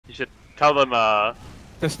You should tell them,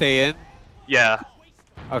 To stay in? yeah.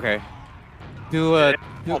 Okay. Do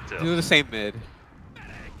the same mid.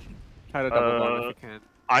 Try to double bomb if you can.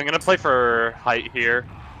 I'm gonna play for height here,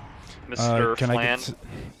 Mr. Can Flan. I get?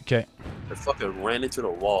 Okay. I fucking ran into the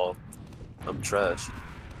wall. I'm trash.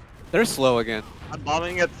 They're slow again. I'm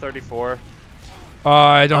bombing at 34.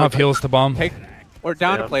 I don't have heals to bomb. We're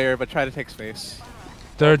down a player, but try to take space.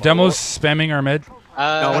 Their demos spamming our mid.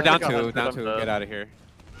 No, we're down I think two. Down I'm two. dead. Get out of here.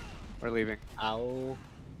 We're leaving. Ow.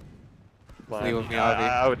 Leave with me, Avi.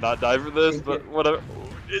 I would not die for this, but whatever.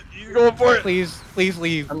 He's going for it. Please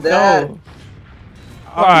leave. I'm dead. No.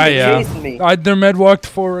 Chasing me. Their med walked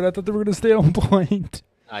forward. I thought they were gonna stay on point.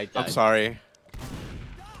 I died. I'm sorry.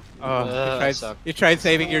 You tried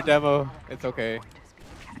saving your demo. It's okay.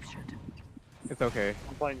 It's okay.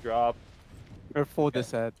 I'm playing drop. We're full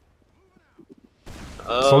disad.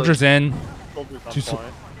 Soldiers in. Soldiers on Two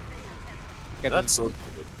point. That's so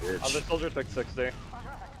bitch. Other soldier took 60.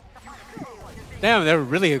 Damn, they're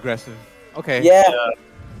really aggressive. Okay. Yeah.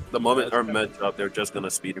 The moment our med drop, they're just gonna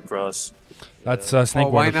speed across. That's snake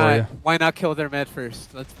why water for you. Why not kill their med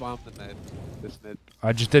first? Let's bomb the med. This mid.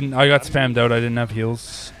 I just didn't. I got spammed out. I didn't have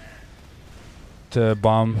heals to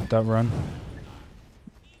bomb that run.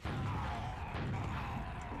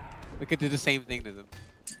 We could do the same thing to them.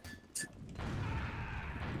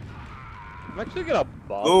 I'm actually gonna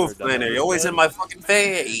bomb. Move, Flanner. You're always in my fucking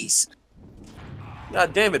face.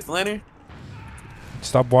 God damn it, Flanner.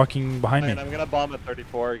 Stop walking behind me. I'm gonna bomb at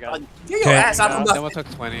 34 again. Get your ass out of Demo nothing.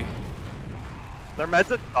 took 20. Their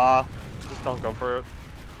meds at just don't go for it.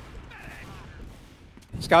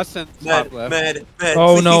 Scouts in Med, top left. med,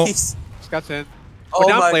 Oh, no. please. Scouts in. Oh We're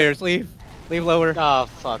down my- players. Leave. Leave lower. Oh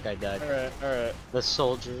fuck! I died. Alright. The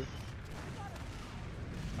soldier.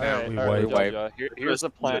 Alright, we alright, wipe. Jojo. Here's the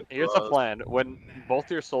plan. Here's the plan. When both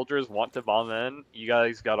your soldiers want to bomb in, you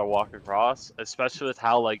guys gotta walk across, especially with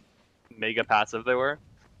how like mega passive they were.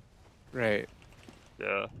 Right.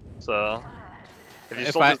 Yeah. So if your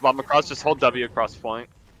If soldiers I- bomb across, just hold W across point.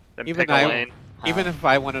 Then Even pick a I- lane. Even if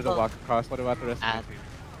I wanted to walk across, what about the rest of my team?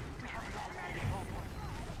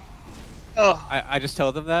 Oh. I just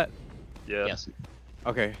tell them that? Yeah. Yes.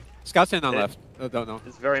 Okay. Scouts in on left. No, don't know.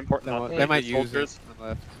 It's very important. not to They take might your use it soldiers. on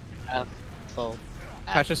left. Full.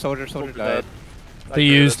 Catch a soldier. Soldier died. They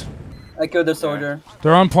used. I killed the soldier.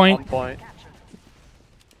 They're on On point. point.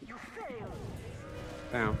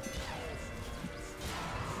 Damn.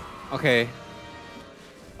 Okay.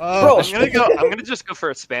 Bro. I'm gonna just go for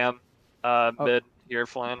a spam. Mid here,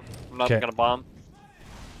 Flan. I'm not 'Kay. gonna bomb.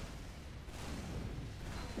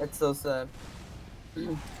 That's so sad.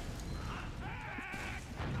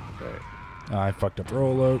 I fucked up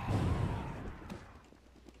rollout.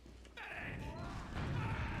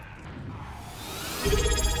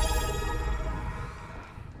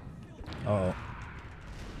 Oh.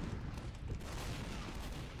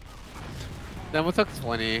 Demo took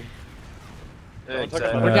 20.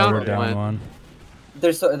 Exactly. We're down down one. one.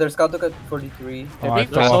 Their scout took at 43. Oh, I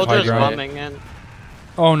The fell off high soldiers ground. bombing in.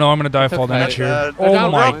 Oh no, I'm gonna die Took fall damage five. here. They're Oh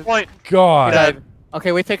down my one. Point. god. Dead.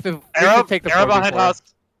 Okay, we take the. We Arrow, can take the arrow behind 44. house.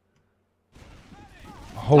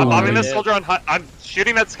 I'm bombing Holy. this soldier on high. I'm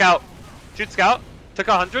shooting that scout. Shoot scout. Took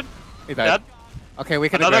 100. He died. Dead. Okay, we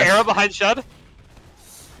can Another aggress. arrow behind shed.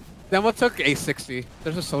 Demo took a 60.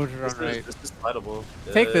 There's a soldier on right. This is fightable.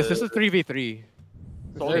 Take this. This is 3v3.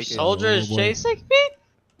 Their Take it. soldiers boy. chasing me.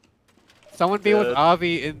 Someone be with Good.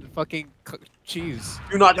 Avi in fucking cheese.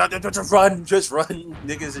 Do not just run,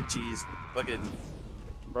 niggas and cheese. Fucking.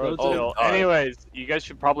 Bro, Oh, chill. God. Anyways, you guys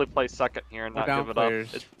should probably play second here and We're not down give it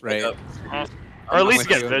players. up. Right. Or at I'm least with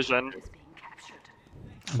get you. vision.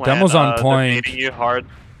 Demo's on they're point. beating you hard.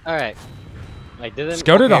 All right. I didn't.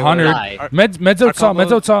 Scouted Okay, 100. die. Meds outside.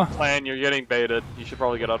 Meds outside. Plan, you're getting baited. You should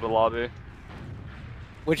probably get out of the lobby.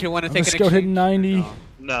 Would you want to The take an scout hit exchange? 90. No.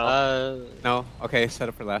 No. No. Okay, set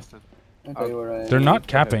up for last time. Okay, we're right. They're not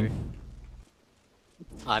capping.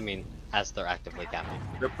 I mean, as they're actively capping.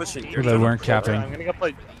 They're pushing. Well, they weren't capping. I'm gonna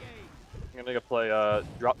go play.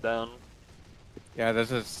 Drop down. Yeah,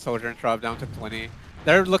 there's a soldier in drop down to 20.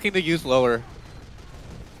 They're looking to use lower.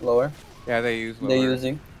 Lower. Yeah, they use lower. They're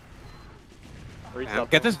using. Damn,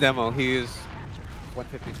 get this demo. He is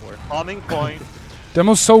 154. Bombing point.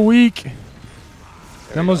 Demo's so weak.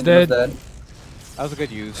 Demo's dead. Dead. That was a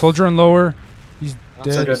good use. Soldier and lower. He's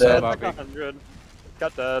Soldier dead. dead. Took 100.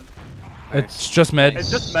 Got dead. It's just med.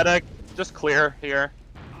 It's just medic. Just clear here.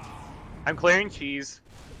 I'm clearing cheese.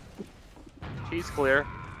 Cheese clear.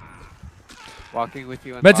 Walking with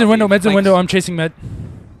you. Meds in window. Meds in Flank- window. I'm chasing med.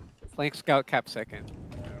 Flank scout cap second.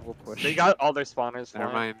 We'll push. They got all their spawners. Never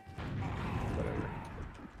fine. mind.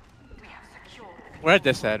 We're at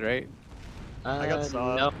this side, right? I got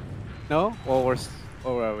saw. No, No? Well, where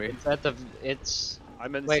are we? it's at the. It's.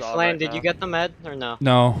 I'm in Wait, saw Flan, right did now. you get the med or no?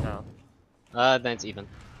 No. No. Then it's even.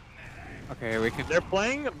 Okay, we can. They're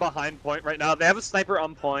playing behind point right now. They have a sniper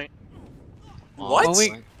on point. What?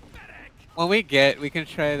 When we can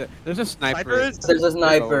try to. There's a sniper. Snipers? There's a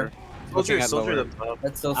sniper. Looking at Soldier lower. at the top.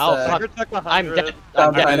 That's so Oh, sad. fuck. Sniper took I'm 100. dead. Scout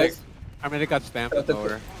I'm dead. behind us. I mean, it got spammed at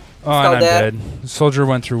lower. Oh, and Scout I'm dead. dead. Soldier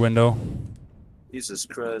went through window. Jesus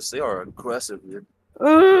Christ, they are aggressive, dude. It'd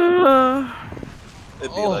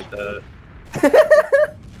be Oh. like that.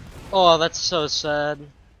 Oh, that's so sad.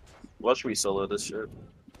 Watch me solo this shit.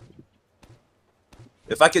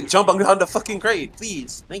 If I can jump on the fucking crate,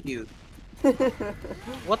 please. Thank you.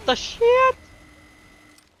 What the shit?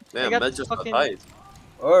 Man, got Med just got fucking- height.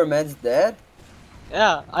 Or man's dead.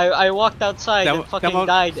 Yeah, I walked outside Demo- and fucking demo-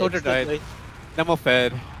 died soldier died. instantly. Demo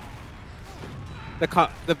fed.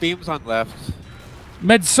 The beam's on left.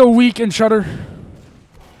 Med's so weak and shutter.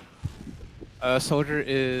 Soldier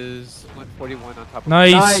is 141 on top of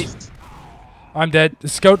Nice. I'm dead.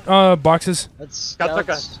 Scout boxes. That's Scout took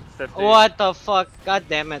a scouts. 50. What the fuck? God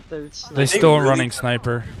damn it! There's They They still really- running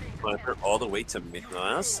sniper. Sniper all the way to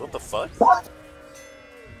midnight. What the fuck?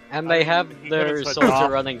 and they have You their could've switched soldier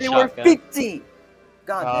off. running They were shotgun. 50.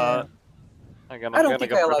 God Uh, damn. I'm I don't gonna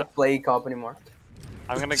think go I for like play comp anymore.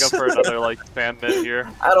 I'm gonna go for another like spam mid here.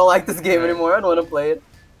 I don't like this game anymore. I don't want to play it.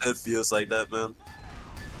 It feels like that, man.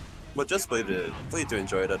 But just play to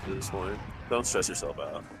enjoy it at this point. Don't stress yourself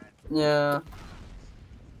out. Yeah.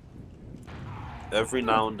 Every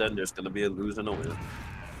now and then, there's gonna be a lose and a win.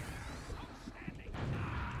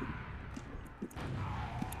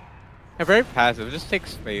 They're very passive. Just take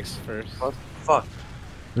space first. What? Fuck.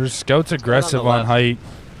 There's scouts aggressive on left. height.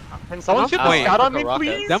 Can someone shoot the Wait, scout on took me, a rocket.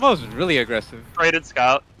 please? Demo's really aggressive. Traded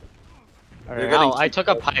scout. Alright. getting Ow, I took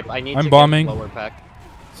a pipe. I need I'm to bombing. get lower pack.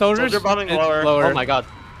 Soldier's Soldier bombing it's lower. Oh my god.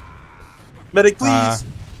 Medic, please!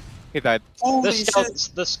 He died. Holy The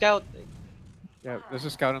shit! scout. Yeah, there's a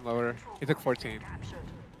scout in lower. He took 14.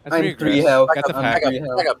 That's I'm pretty 3 aggressive. health. That's a I'm pack. 3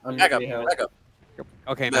 health. Back up, I'm back up, 3 health. back up.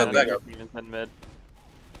 Okay, Man, man. back up. Even in mid.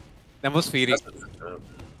 Demo's feeding.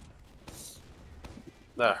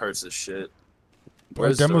 That hurts as shit. Boy,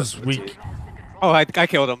 Where's the Demo's rest of the weak. team? Oh, I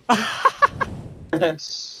killed him.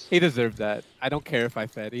 He deserved that. I don't care if I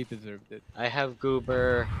fed. He deserved it. I have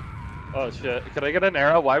goober. Oh shit. Could I get an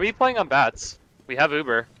arrow? Why are we playing on bats? We have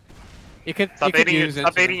Uber. You could, Stop you could baiting, use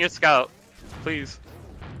stop baiting incident. your scout. Please.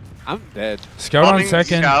 I'm dead. Scout on Bombing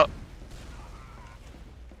second. Scout.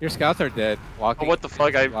 Your scouts are dead. Walking. Oh, what the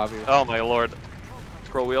fuck? I. lobby. Oh my lord.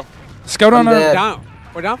 Scroll wheel. Scout on I'm our. dead.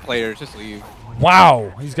 We're down players. Just leave.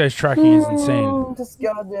 Wow. These guys tracking is insane. Oh, this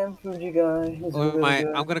goddamn Fuji guy. He's We really might.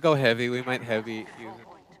 good. I'm gonna go heavy. We might heavy use it.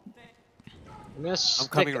 I'm gonna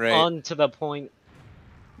stick coming right. on to the point.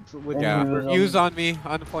 With Yeah. goober. Use on me.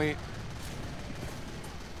 On the point.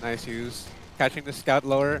 Nice use. Catching the scout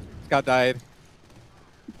lower. Scout died.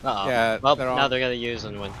 Uh-oh. Yeah, Well, they're now on. they're gonna use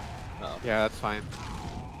and win. Uh-oh. Yeah, that's fine.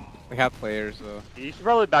 We have players though. You should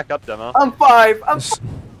probably back up demo. I'm 5. I'm S-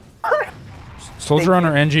 Soldier on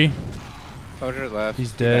our NG. Soldier left.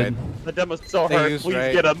 He's He dead. died. The demo's so They hurt. used Please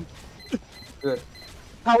right. get him. good.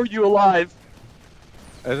 How are you alive?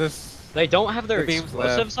 Is this? They don't have their The beam's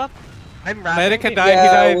explosives up? I'm Medic rapping. can die. He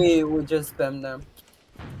Yeah, died. we just spammed them.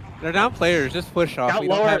 They're down players. Just push off. Scout We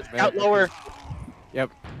don't lower. have Scout medic. lower.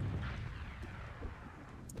 Yep.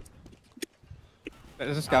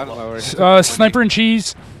 There's a scout in lower. Sniper and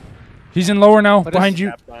cheese. He's in lower now, What behind is- you.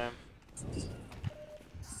 Cap time.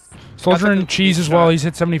 Soldier That's a and good cheese as shot. well. He's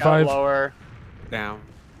hit Scout 75. lower. Down.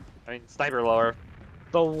 I mean, sniper lower.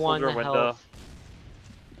 The one Soldier window. health.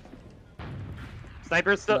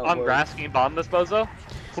 Sniper's still No on worries. grass. Can you bomb this bozo?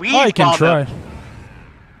 Please I can bomb try. him.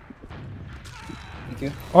 Thank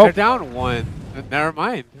you. Oh, They're down one. Never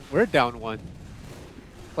mind. We're down one.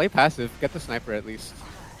 Play passive. Get the sniper at least.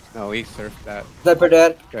 No, he surfed that. Sniper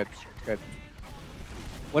dead. Good. Good.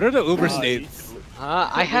 What are the Uber states?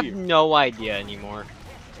 I have leave. no idea anymore.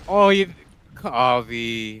 Oh, you. Oh,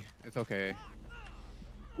 it's okay.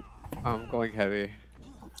 I'm going heavy.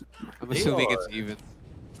 I'm They assuming are- it's even.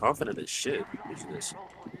 Confident as shit. Look at this.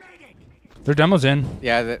 their demo's in.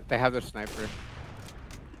 Yeah, they have their sniper.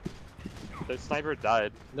 The sniper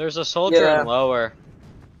died. There's a soldier Yeah. in lower.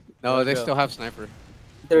 No, Let's they go. still have sniper.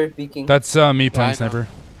 They're peeking. That's me I know. playing sniper.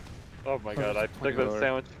 Oh my god, I took lower. the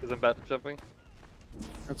sandwich because I'm bad at jumping.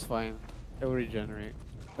 That's fine. It will regenerate.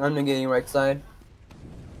 I'm getting right side.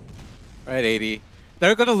 Right, 80.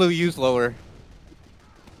 They're gonna use lower.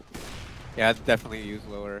 Yeah, definitely use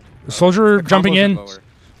lower. Soldier The jumping combos in. are lower.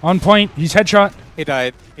 On point. He's headshot. He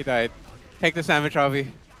died. He died. Take the sandwich,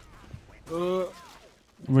 Avi.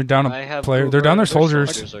 We're down I a have player. They're Uber, down their their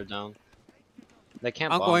soldiers. are down. They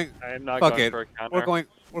can't I'm bomb. going. I'm not Fuck going it. for a counter.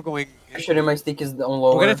 We're going. Actually, my stick is on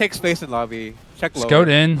lower. We're gonna take space in lobby. Check lower. Scout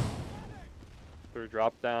in. Through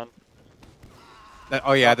drop down.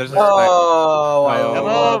 Oh yeah, there's a Oh, I Oh.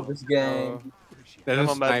 love this sniper. game. There's I'm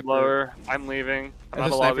a a med sniper lower. I'm leaving. I'm There's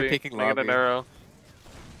out a of sniper lobby. taking Can I get an lobby. arrow?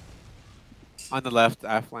 on the left,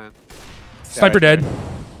 Aflan. Sniper right dead. there.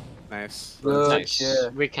 Nice. Good Nice.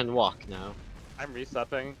 shit. We can walk now. I'm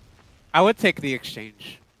resetting. I would take the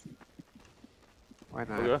exchange. Why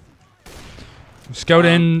not? Okay. Scout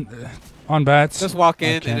in on bats. Just walk I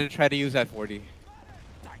in and can't. then try to use that 40.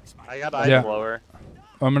 I got Yeah. item lower.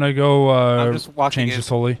 I'm gonna go I'm just walking change in. this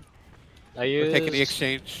wholly. I use. We're taking the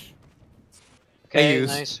exchange. Okay, use.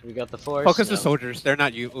 nice. We got the force. Focus the now. soldiers. They're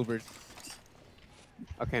not you, Ubered.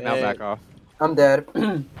 Okay, now Hey. back off. I'm dead.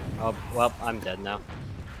 Oh, well, I'm dead now.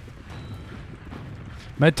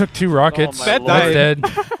 Med took 2 rockets. my Med lord. died. Dead.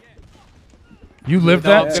 You lived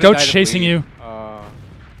No, I'm that? gonna Scout's die to chasing bleed. you.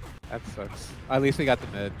 That sucks. At least we got the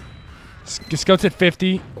mid. Scout's at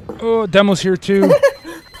 50. Oh, Demo's here too.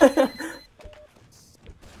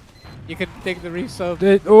 You can take the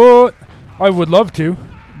resub. Oh, I would love to,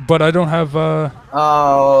 but I don't have.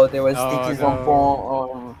 Oh, there was Oh, stickies no. on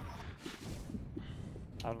phone.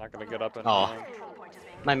 I'm not gonna get up and. Oh.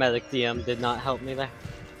 My medic DM did not help me there.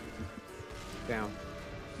 Down.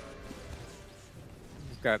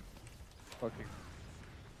 He's got fucking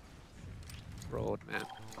rolled, man.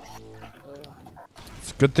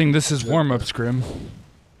 It's a good thing this is warm up scrim.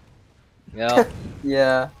 Yeah.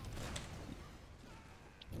 Yeah.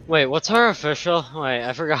 Wait, what's our official? Wait,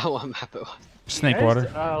 I forgot what map it was. Snake Guys, water.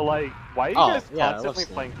 Like, why are you Oh, guys yeah, I love constantly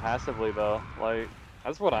Snake. playing passively though? Like,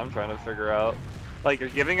 that's what I'm trying to figure out. Like, you're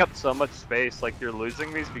giving up so much space. Like, you're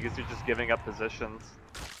losing these because you're just giving up positions.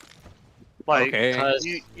 Like, Okay. Because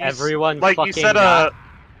you everyone like fucking you said, got...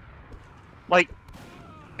 like,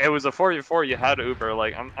 it was a 4v4. You had Uber.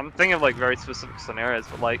 Like, I'm thinking of like very specific scenarios,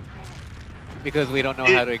 but like, Because we don't know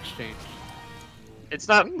It- how to exchange. it's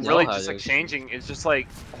not We know really how just to exchanging. It's just like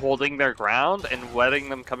holding their ground and letting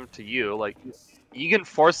them come to you. Like, you can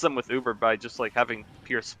force them with Uber by just like having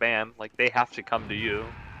pure spam. Like, they have to come to you. You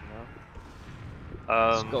know?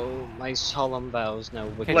 Let's go, my solemn vows now.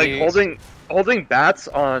 Can Like you- holding bats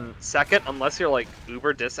on second, unless you're like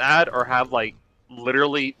Uber disad or have like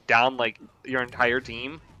literally down like your entire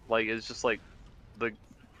team. Like, it's just like the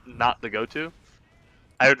not the go-to.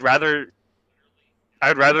 I would rather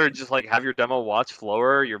just like have your demo watch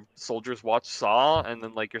flower, your soldiers watch saw, and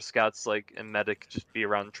then like your scouts like and medic just be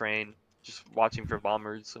around train, just watching for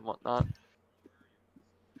bombers and whatnot.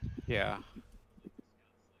 Yeah.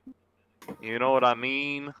 You know what I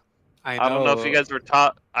mean? I know. I don't know if you guys were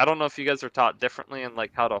taught. I don't know if you guys were taught differently in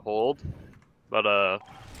like how to hold, but I'll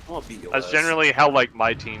beat your that's ass. generally how like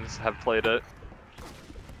my teams have played it.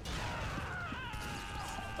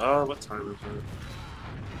 What time is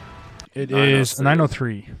it? It 9:03. is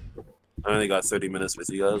 9:03. I only got 30 minutes with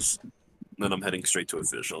you guys. Then I'm heading straight to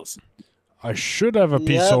officials. I should have a piece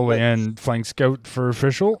Yeah, solely but- and flank scout for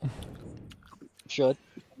official. Should.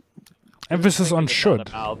 Emphasis on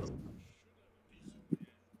should.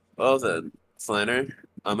 Well then, Flanner,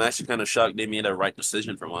 I'm actually kind of shocked they made a right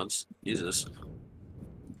decision for once. Jesus.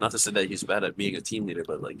 Not to say that he's bad at being a team leader,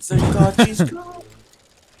 but like, thank God he's good.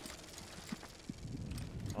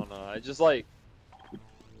 Oh no, I just like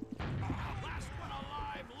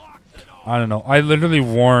I don't know. I literally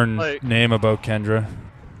warned Like- name about Kendra.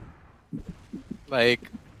 Like,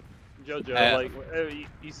 JoJo, like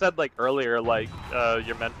you said like earlier, like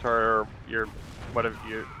your mentor or your whatever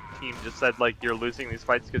your team just said like you're losing these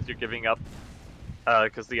fights because you're giving up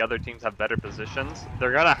because the other teams have better positions.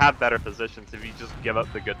 They're gonna have better positions if you just give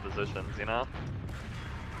up the good positions, you know?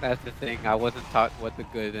 that's the thing. I wasn't taught what the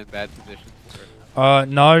good and bad positions were.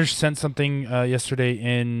 Naj sent something yesterday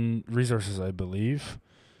in resources, I believe,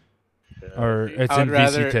 or it's I would in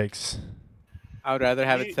rather- VC takes. I would rather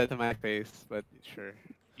have You- it said to my face, but sure.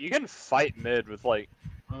 You can fight mid with like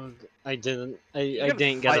I didn't. I can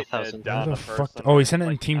didn't get fight 1,000. mid down Who a the fuck? person Oh, he or, sent it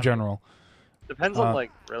in like, team have- general. Depends on Uh, like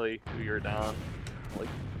really who you're down. Like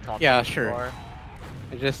Yeah, confident you sure. are.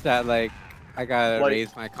 It's just that, like, I gotta Like-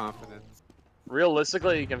 raise my confidence.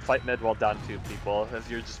 Realistically, you can fight mid while down 2 people if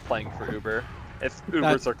you're just playing for Uber. If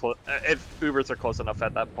Ubers are close enough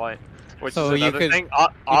at that point. Which So is you another could- thing.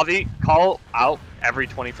 Avi, call out every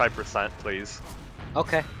 25%, please.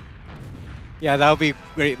 Okay. Yeah, that would be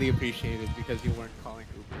greatly appreciated because you weren't calling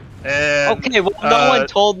Uber. And Okay, well, no one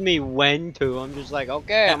told me when to. I'm just like,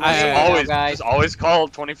 okay, I'm I- gonna always guys. just always call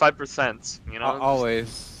 25%. You know,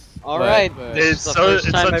 Always. All But- right, but- this is It's the so- first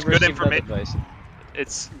it's time such I've good received that informa- advice.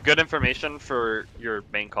 it's good information for your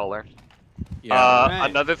main caller. Yeah.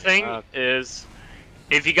 Another thing is,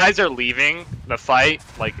 if you guys are leaving the fight,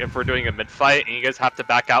 like if we're doing a mid fight and you guys have to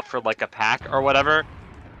back out for like a pack or whatever,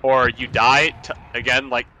 or you die, again,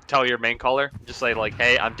 like tell your main caller, just say like,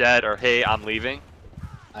 "Hey, I'm dead," or "Hey, I'm leaving,"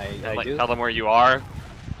 and I like do. tell them where you are.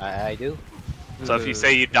 I do. So if you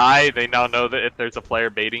say you die, they now know that if there's a player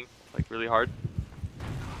baiting like really hard.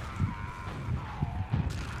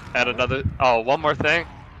 And one more thing.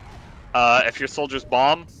 If your soldiers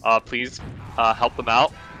bomb, please help them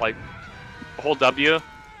out. Like, hold W.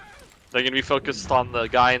 They're gonna be focused on the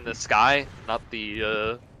guy in the sky, not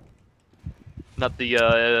the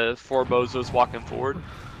four bozos walking forward.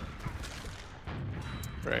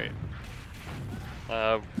 Right.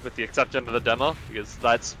 With the exception of the demo, because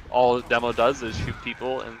that's all the demo does is shoot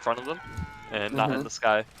people in front of them, and not in the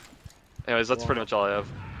sky. Anyways, that's pretty much all I have.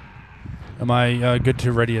 Am I good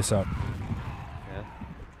to ready us up?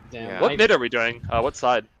 Damn, Yeah. What mid are we doing? What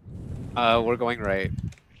side? We're going right.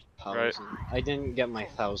 1,000. I didn't get my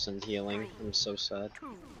 1,000 healing. I'm so sad.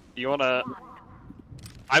 You wanna?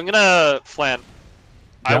 I'm gonna flan.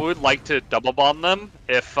 I Yep. would like to double bomb them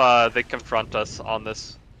if they confront us on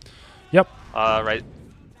this. Yep. Right.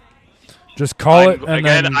 Just call it and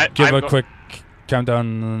again, then give a quick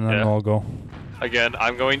countdown and then I'll go. Again,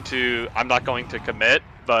 I'm not going to commit,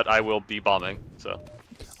 but I will be bombing. So.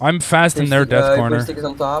 I'm fast in their death corner. Stick is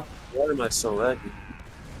on top. Why am I so laggy?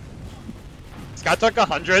 Scott took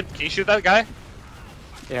 100. Can you shoot that guy?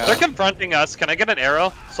 Yeah. They're confronting us. Can I get an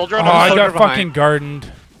arrow? Soldier on Oh, I soldier got behind. fucking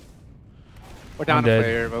gardened. We're down I'm a dead.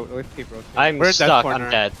 player, but let's keep rotating. I'm We're in death stuck. corner.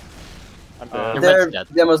 I'm dead. I'm dead. Your Their red's dead.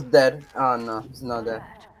 demo's dead. Oh no, he's not dead.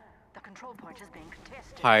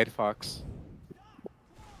 Hide, Fox.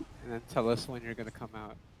 And then tell us when you're gonna come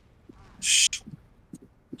out. Shh.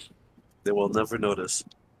 They will never notice.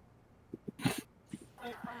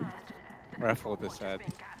 Raffle this ad.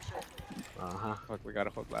 Uh-huh. Fuck, we gotta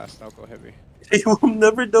hold last. I'll go heavy. They will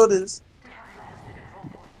never notice.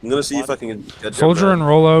 I'm gonna see if I can get Soldier and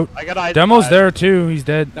rollout. I got eyes. Demo's there too. He's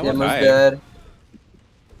dead. That was Demo's high. dead.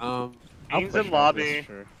 I'll Beans push in on lobby. this,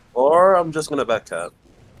 sure. Or I'm just gonna back tap.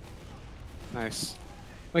 Nice.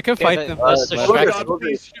 We can Okay, fight but them. let's left. Oh distract god, him.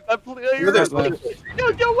 please shoot that player. Left, left.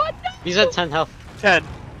 No, what? He's at 10 health. 10.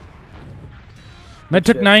 Med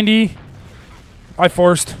took 90. I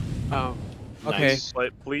forced. Okay. Nice.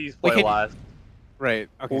 Please We play can- last. Right.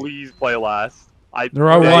 Okay. Please play last.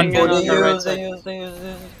 They're all Dang one. it. Oh, on the right they side.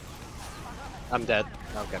 use. I'm dead.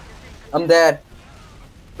 Okay. I'm dead.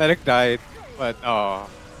 Medic died, but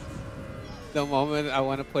the moment I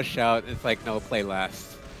want to push out, it's like no, play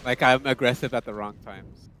last. Like I'm aggressive at the wrong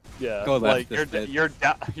times. Yeah. Go left Like instead.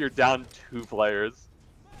 you're down 2 players.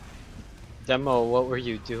 Demo, what were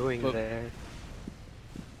you doing Look. there?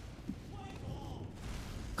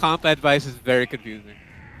 Comp advice is very confusing.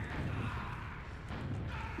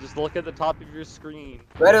 Just look at the top of your screen.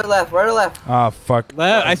 Right or left? Right or left? Ah, fuck.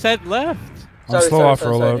 I said left. I'm slow off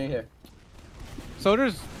sorry, rollout. didn't hear.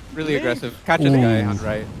 Soldier's really aggressive. Catches the guy Ooh. on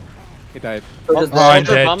right. He died. Soldier's Oh, I'm dead.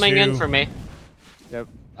 Soldier dead bumming in too. for me. Yep.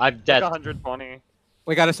 I'm Took dead. 120.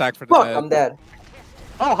 We got a sack for the Fuck, dead. I'm dead.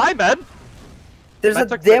 Oh, hi, Med. There's That a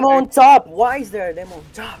took demo 50. on top. Why is there a demo on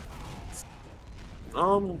top?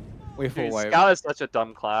 We full Dude, wipe. Scout is such a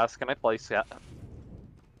dumb class. Can I play Scout?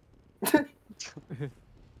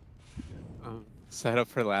 Set up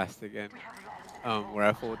for last again.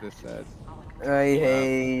 Raffle with this said.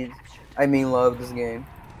 I mean love this game.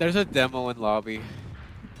 There's a demo in lobby.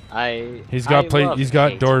 He's got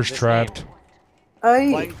hate doors this trapped.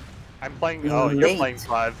 I'm playing. Oh, you're Late. playing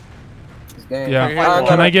 5. This game. Yeah. I'm Can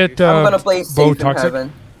gonna, I get I'm gonna play Bo safe in Toxic?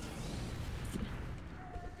 heaven.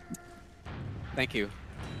 Thank you.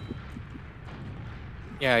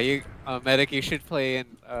 Yeah, you medic. You should play in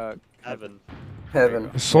Heaven.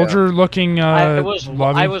 Heaven. Soldier looking I was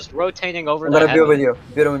lobby. rotating over I'm the gonna build with heaven.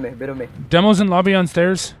 you. Build with me. Build with me. Demos in lobby on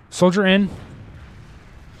stairs. Soldier in.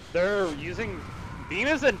 They're using. Beam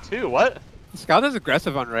is in 2. What? Scout is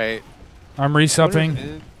aggressive on right. I'm Soldier's resupping.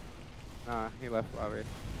 in. He left lobby.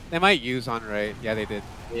 They might use on right. Yeah, they did.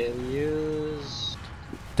 We'll use...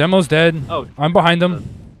 Demo's dead. Oh. I'm behind them.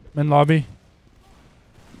 In lobby.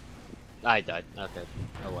 I died. Okay.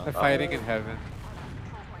 Oh well. They're fighting in heaven.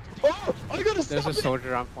 Oh, I gotta There's a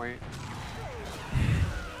soldier on point.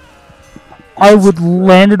 I would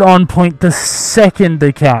land it on point the second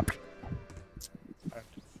they capped.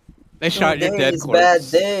 They shot your dead It's corpse. bad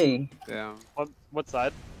day. Damn. What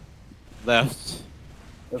side? Left.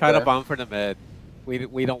 Try to Okay. bomb for the med.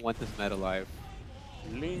 We don't want this med alive.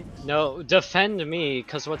 No, defend me,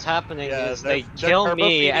 because what's happening Yeah, is they're they kill turbo me,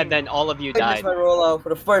 feeding. and then all of you I missed died. my rollout for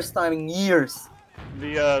the first time in years.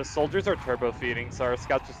 The soldiers are turbo feeding, so our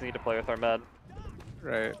scouts just need to play with our med.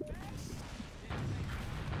 Right.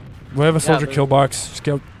 We have a soldier but- kill box.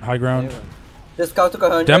 Scout high ground. The scout took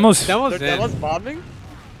 100. Demos. Demo's Their demo's in. bombing?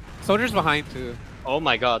 Soldiers behind too. Oh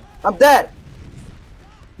my god. I'm dead.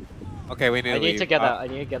 Okay, we need to I need leave. to get out. I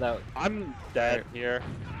need to get out. I'm dead here.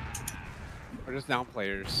 We're just down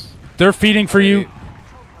players. They're feeding for you.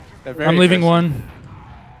 They're very I'm leaving aggressive. one.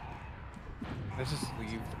 Let's just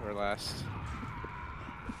leave or last.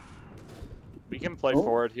 We can play Oh.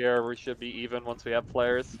 forward here. We should be even once we have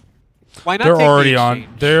players. Why not They're take the already on.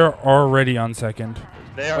 exchange? They're already on second.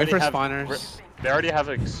 They Wait already for have. spawners. They already have.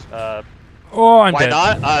 Oh, I'm Why dead.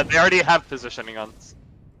 not? They already have positioning on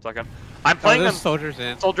second. I'm Oh, playing there's them. soldiers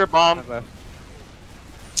in. Soldier bomb. On left.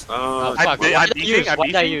 Oh, I'm fuck. be- What I'm did I beefing, use? I'm What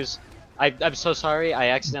did I beefing. use? I'm so sorry. I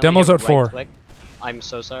accidentally Demo's hit at 4. right click. I'm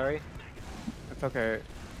so sorry. It's okay.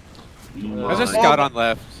 My There's a scout on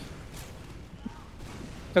left.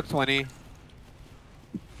 Took 20.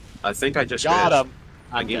 I think I just Got crashed. him.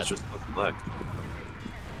 My I'm game's dead. just looking black.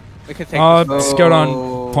 We could take this. Scout on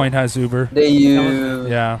Oh. point has Uber. They use.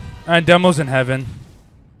 Yeah. And Demo's in heaven.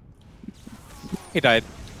 He died.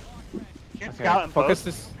 Can't Okay, scout and focus post.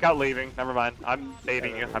 this. Scout leaving. Never mind. I'm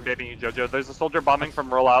baiting you. I'm baiting you, Jojo. There's a soldier bombing from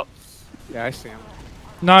rollout. Yeah, I see him.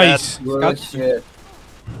 Nice. Good shit.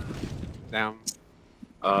 Down.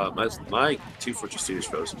 My 2 Fortress 2 is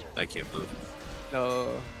frozen. I can't move. No.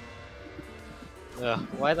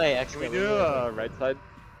 Why did I Can we accidentally? do right side?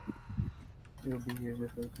 You'll be here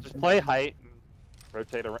just like Just play height and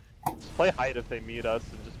rotate around. Just play height if they meet us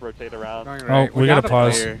and just rotate around. Going Oh, right. we We're gotta down a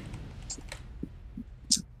pause. player.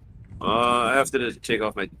 I have to take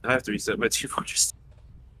off my. I have to reset my 2 Fortress.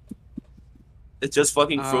 It just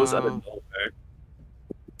fucking froze out of nowhere.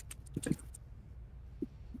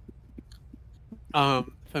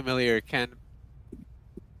 Familiar. Can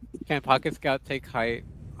Pocket Scout take height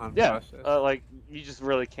on Yeah. process? Like you just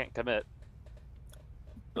really can't commit.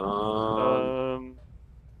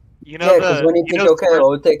 You know Yeah, because when you think, okay,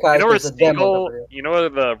 we'll take you height, know where there's a demo Seagull, over there. you know where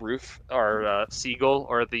the roof or Seagull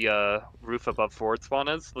or the roof above forward spawn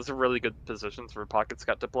is? Those are really good positions for Pocket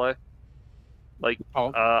Scout to play. Like,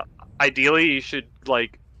 Oh. ideally you should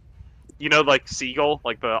like, you know, like Seagull,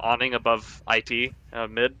 like the awning above IT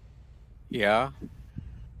mid. Yeah.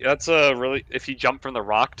 That's a really, if you jump from the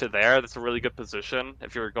rock to there, that's a really good position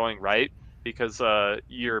if you're going right, because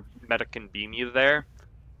your medic can beam you there,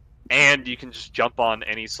 and you can just jump on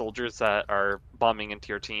any soldiers that are bombing into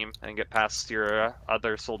your team and get past your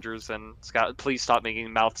other soldiers and scout. Please stop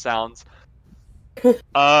making mouth sounds. How's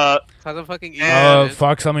a fucking easy?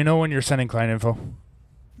 Fox, let me know when you're sending client info.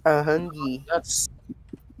 Hungry. That's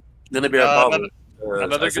gonna be our problem.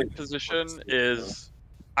 Another I good think- position is,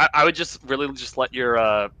 I would just really just let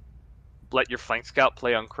your flank scout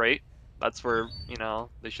play on crate. That's where, you know,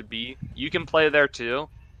 they should be. You can play there too.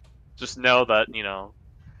 Just know that, you know,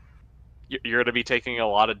 you're going to be taking a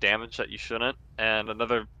lot of damage that you shouldn't. And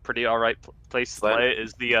another pretty alright place to play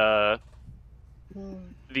is the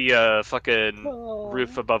fucking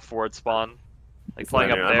roof above forward spawn. Like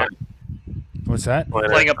playing up Flanner, I there. What's that?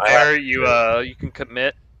 Playing up there, you can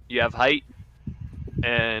commit. You have height,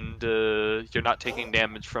 and you're not taking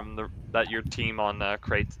damage from that your team on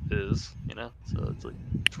crate is. You know, so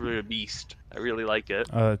it's really a beast. I really like it.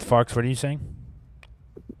 Fox, what are you saying?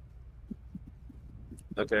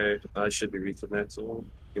 Okay, I should be reconnecting.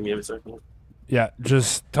 Give me a second. Yeah,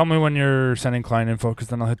 just tell me when you're sending client info, because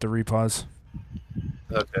then I'll hit the repause.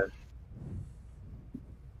 Okay.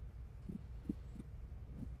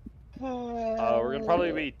 We're gonna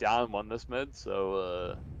probably be down one this mid,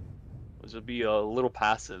 so this will be a little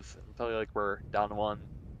passive. Probably like we're down one.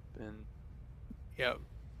 And Yep.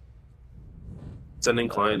 Sending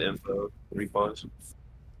client info. Repause.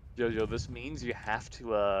 Jojo, this means you have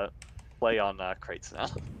to play on crates now.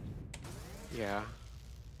 Yeah.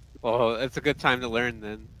 Well, it's a good time to learn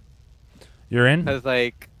then. You're in? Because,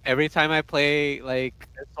 like, every time I play, like,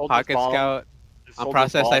 Soldier's Pocket bomb- Scout on Soldier's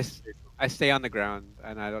process, bomb- I stay on the ground,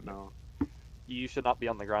 and I don't know. You should not be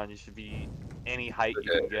on the ground. You should be any height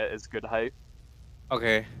you Okay. can get is good height.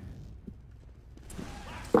 Okay.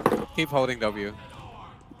 Keep holding W.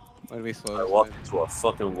 When we slow I this walked in. into a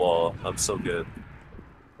fucking wall. I'm so good.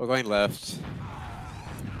 We're going left.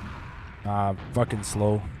 Fucking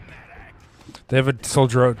slow. They have a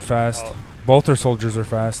soldier out fast. Oh. Both their soldiers are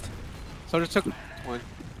fast. Soldier took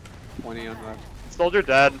 20 on left. Soldier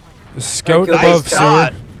dead. Scout Nice above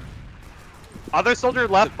shot. sewer. Other soldier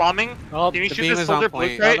left bombing. Oh, Can you the shoot beam this is on soldier blue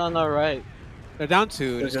point. crate? no, right. They're down 2.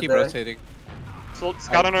 Is Just it keep there? rotating.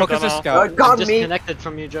 Scout on our Focus the demo. scout. Got I'm me. disconnected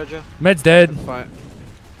from you, Jojo. Med's dead. Fine.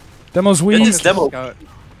 Demo's weak. Focus- demo. Scout.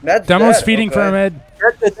 Med's Demo's dead, feeding for a okay. med.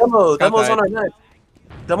 Get the demo. Demo's died. on our med.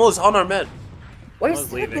 Demo's on our med. Why I is was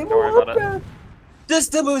that leaving, demo don't worry up about it. there? This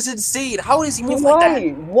demo is insane. How does he move like Why?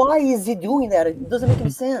 that? Why is he doing that? It doesn't make any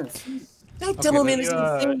sense. That demo man You, is you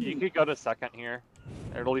insane. could go to second here.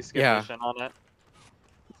 Or at least get Yeah. mission on it.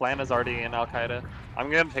 Plan is already in Al Qaeda. I'm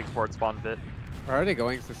gonna take forward spawn bit. We're already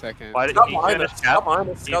going to second. Why did Scout he behind finish us. Scout cap? behind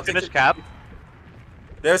us. He Scout finished takes cap. it.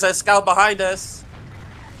 There's a scout behind us.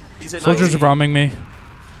 He's at Soldiers 90. are bombing me.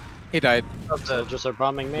 He died. Soldiers are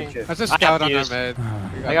bombing me. Okay. That's a I scout have on our used- med.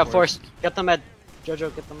 We I got forced. Get the med.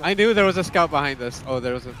 Jojo, get the med. I knew there was a scout behind us. Oh,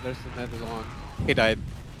 there's the med along. He died.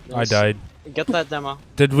 I Nice. died. Get that demo.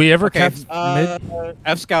 Did we ever Okay, cap mid?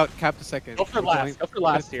 F scout cap the second. Go for We're last. going- Go for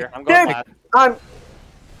last here. I'm going Dude, last. I'm.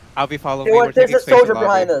 I'll be following. Hey, We're what, there's taking a space in soldier lobby.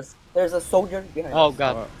 behind us. There's a soldier behind Oh us.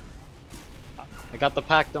 god. I got the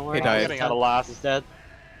pack, don't worry. He died. I'm getting out of last. He's dead.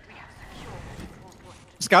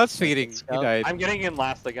 Scout's feeding. He Scout. died. I'm getting in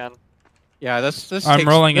last again. Yeah, let's I'm take-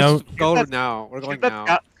 rolling let's out. Go Shoot that- now. We're going Shoot that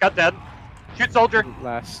now. Scout dead. Shoot soldier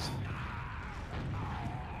Last.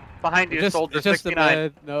 behind you. It's Soldier just the 69.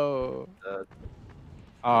 med. No. Uh,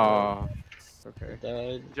 Oh. Okay.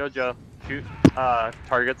 Dead. Jojo, shoot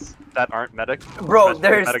targets that aren't medic. Bro, Especially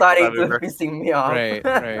they're medic starting without to Uber. pissing me off. Right.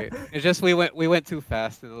 Right. It's just we went too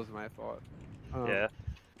fast and it was my fault. Yeah.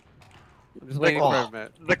 I'm just waiting oh. for a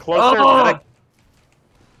med. The closer Oh! medic,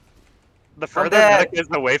 the further dead. medic is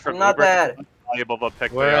away from I'm not Uber, the dead. less valuable of a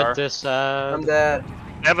pick We're they at are. this I'm dead.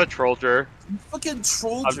 They have a trollger. fucking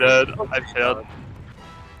troll. I'm dead. I'm dead.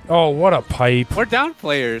 Oh, what a pipe. We're down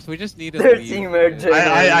players. We just need to Their leave. team are just-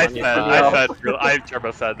 I Yeah. fed. I fed. I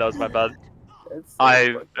turbo fed. That was my bad. It's so I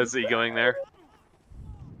fucking- was egoing there.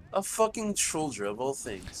 A fucking troller of all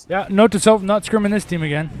things. Yeah, note to self, not scrimming this team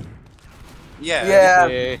again. Yeah. Yeah,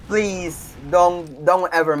 Okay. please don't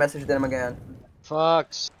ever message them again.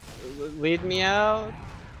 Fox. Lead me out.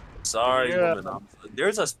 Sorry, Yeah. woman.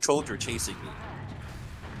 There's a troller chasing me.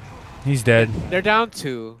 He's dead. They're down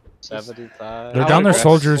 2. 75. They're How down their aggressive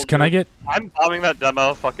soldiers. Can I soldier. get? I'm bombing that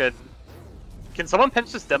demo. Fucking. Can someone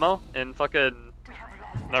pinch this demo and fucking?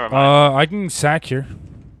 Never mind. I can sack here.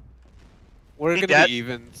 We're He gonna dead? be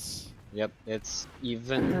evens. Yep, it's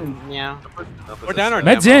even. Yeah. We're down our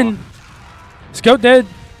Med's demo. in. Scout dead.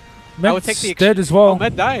 I would take Med's the dead as Oh, well.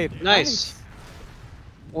 med died. Nice.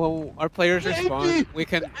 Well, our players respawn. We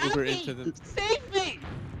can Uber into them.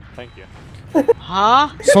 Thank you. Huh?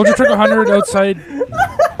 Soldier took 100 outside.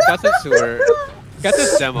 Got the sewer. Got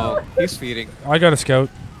this demo. He's feeding. I got a scout.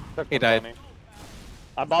 He died.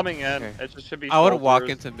 I'm bombing in. Okay. It just should be. I would walk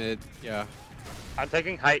soldiers. into mid. Yeah. I'm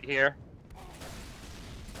taking height here.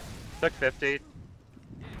 Took 50.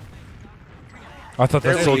 I thought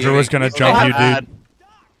that They're soldier leaving. was gonna He's jump not you, bad. dude.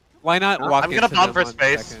 Why not walk I'm gonna into bomb them for on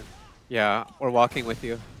space. second? Yeah, we're walking with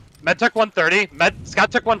you. Med took 130.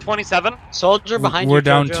 Scott took 127. Soldier behind you. We're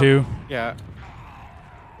down Jojo. 2. Yeah.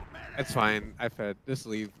 It's fine. I fed. Just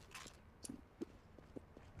leave.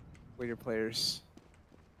 With your players.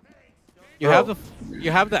 You Bro.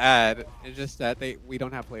 have the ad. It's just that we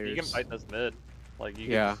don't have players. You can fight this mid. Like you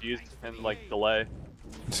can Yeah. just use and like delay.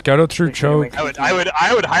 Scout out through choke.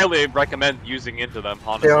 I would highly recommend using into them.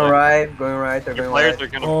 Honestly, They're right, going right, they're your going players right. are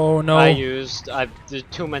gonna. Oh no. There's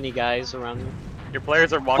too many guys around me. Your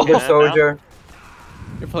players are walking Good in now. soldier.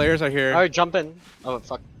 Your players are here. Alright, jump in. Oh,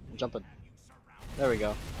 fuck. I'm jumping. There we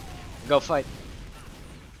go. Go fight.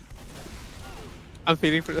 I'm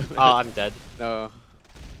feeding for the. Oh, I'm dead. No.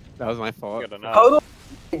 That was my fault. Good enough. How do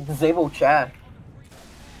I disable chat?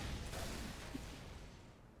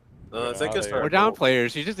 I think it's We're down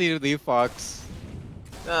players. You just need to leave Fox.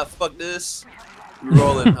 Ah, fuck this. We're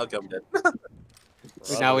rolling. Okay, I'm dead.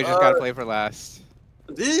 Now we just gotta play for last.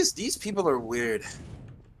 These people are weird.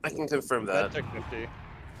 I can confirm Med that. took 50.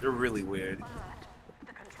 They're really weird.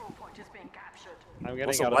 I'm getting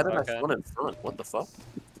Also, out why of did I okay. spawn in front? What the fuck?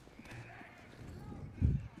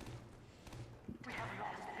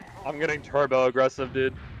 I'm getting turbo aggressive,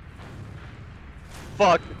 dude.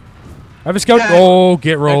 Fuck. I have a scout. Yeah. Oh,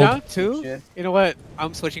 get They're rolled. down 2? Shit. You know what?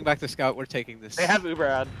 I'm switching back to scout. We're taking this. They have Uber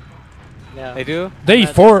ad. Yeah. They do? They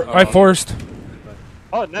I forced.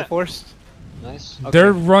 Oh, They're no. forced. Nice. Okay.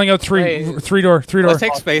 They're rolling out three Hey. three door. Let's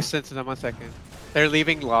take space into them 1 second. They're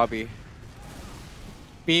leaving lobby.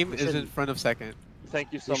 Beam We is should- in front of second.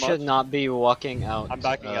 Thank you so You much. should not be walking out. I'm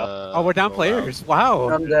backing up. Oh, we're down wow. players. Wow.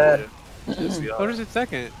 I'm dead. Soldiers in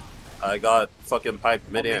second. I got fucking piped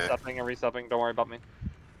I'm midair. resupping and resupping. Don't worry about me.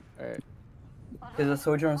 Alright. There's a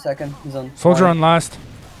soldier on second. He's on. Soldier fire. on last.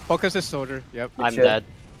 Focus is soldier. Yep. I'm shit. dead.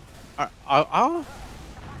 Oh.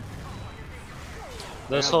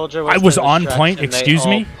 The soldier I was was the on distraction, point, they excuse all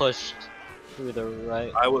me? Pushed to the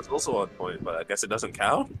right. I was also on point, but I guess it doesn't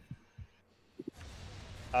count.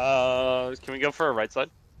 Can we go for a right side?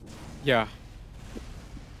 Yeah.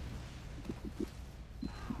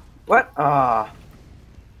 What? Ah.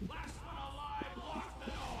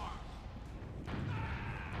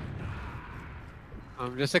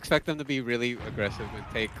 Just expect them to be really aggressive and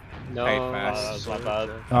take No, height fast. That's not bad.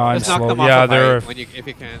 I'm Just knock slow. them off Yeah, of they're. height when you, if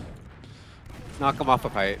you can. Knock them off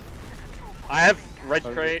of height. I have red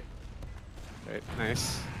crate. Right,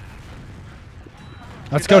 nice.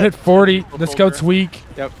 That scout hit 40. The scout's weak.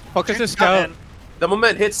 Yep. Focus the Shoot scout. in. The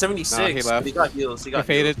moment hit No, he 76. left. He got heals. He He got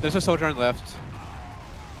faded. heals. There's a soldier on left.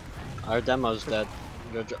 our demo's dead.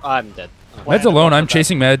 I'm dead. Oh. Med's alone. I'm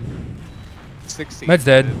chasing Med. 60. Med's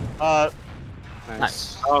dead. Nice.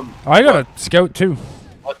 Nice. I got a scout too.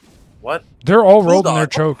 What? They're all Hold rolled in their on.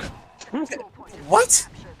 choke. What?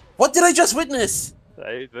 What did I just witness?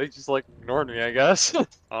 They just like ignored me, I guess. I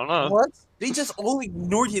don't know. What? They just all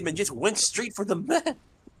ignored him and just went straight for the man.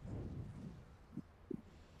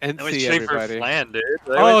 They went NC straight everybody. for flan, dude.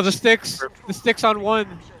 They Oh, went the sticks. for- The sticks on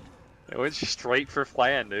one. They went straight for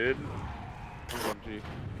flan, dude.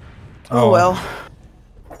 Oh well.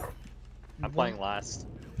 I'm playing last.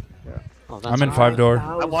 Oh, that's I'm in alright. 5-door.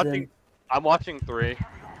 I'm watching 3.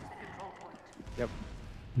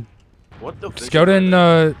 What the? Scout in.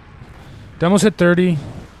 Demos hit 30.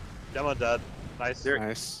 Demo dead. Nice.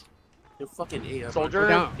 Nice. You're fucking A. Soldier,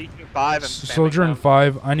 down. peeking 5 and spamming Soldier in them.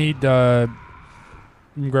 5. I need. I'm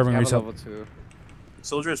grabbing Have a reset. level 2.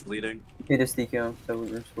 Soldier is bleeding. He just DQ him. So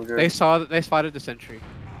They saw. They spotted the sentry.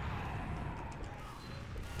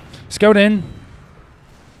 Scout in.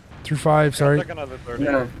 Through 5. Sorry. Took another 30.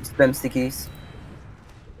 No, spam stickies.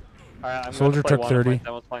 Alright, I'm Soldier gonna took play 30. 1,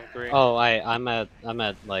 Demo's playing 3. Oh, I'm at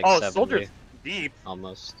like Oh, 70 Soldier's deep.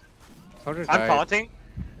 almost. Soldier I'm died. taunting.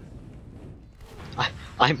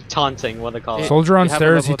 I'm taunting. What they call it. Soldier on You have a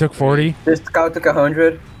stairs. He level took 3. 40. This scout took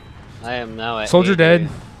 100. I am now at Soldier 80. dead.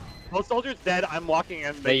 Oh, Soldier's dead. I'm walking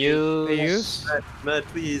in. They use. They use. Med,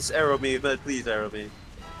 please arrow me. Med, please arrow me.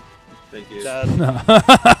 Thank you. Dead.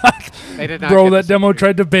 They did not Bro, get that the demo sentry.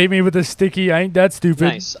 tried to bait me with a sticky. I ain't that stupid.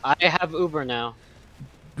 Nice. I have Uber now.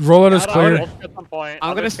 Roll it as Scout clear. out, at some point.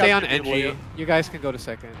 I'm Other gonna stay on scouts can NG. leave. You guys can go to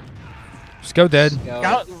second. Scout dead.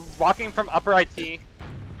 Scout walking from upper IT.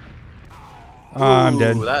 I'm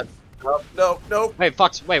dead. Ooh, that. No. Wait,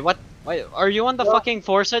 Fox. Wait, what? Wait, are you on the fucking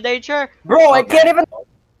Force of Nature? Bro, I can't even.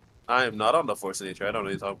 I am not on the force of nature. I don't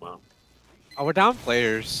know what you're talking about. Oh, we're down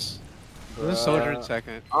players. There's a soldier in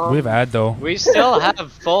second. We have ad though. We still have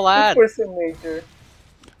full ad. Force of nature.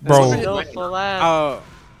 Bro, Still full ad. Oh,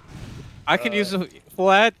 I can use a full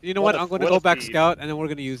ad. You know what? I'm going to what go if back we- scout, and then we're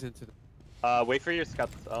going to use into. Wait for your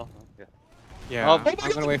scouts. Oh, okay. Yeah, Oh, I'm going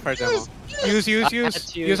to wait for a demo. Use. I had to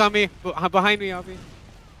Use use- on me. Behind me, Avi.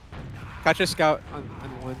 Catch a scout on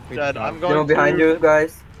one. Dead. I'm You going know, behind to... you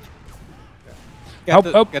guys. Get Help.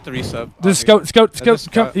 the resub. the Avi. scout. the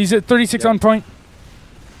scout. He's at 36 Yeah. on point.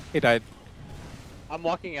 He died. I'm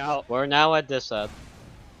walking out. We're now at this ad.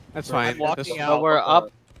 That's I'm fine. walking This- out. But we're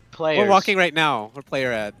up players. We're walking right now. We're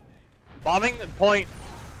player ad. Bombing the point.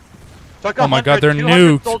 Took Oh my god, 100, they're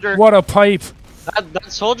 200 soldier. nuked. What a pipe. That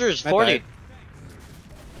soldier's That 40. died.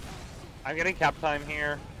 I'm getting cap time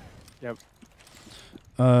here.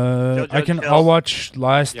 I can. chill. I'll watch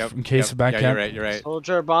last Yep. in case yep. of back Yeah, cap. you're right. You're right.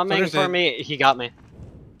 Soldier bombing Soldier's for in. me. He got me.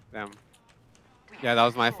 Damn. Yeah, that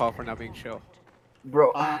was my fault for not being chill.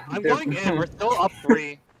 Bro, I'm going in. We're still up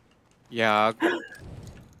 3. Yeah.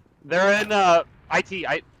 They're in IT.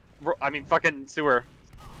 I mean fucking sewer.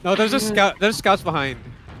 No, there's a scout. There's scouts behind.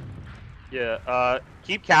 Yeah.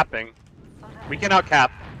 Keep capping. We can out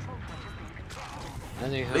cap.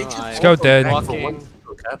 Anyhow, They just I'm Scout dead. walking,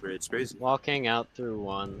 It's crazy. walking out through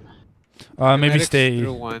one. Your Maybe medic's stay.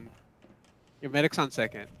 through one. Your medic's on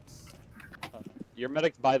second. Your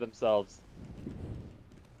medics by themselves.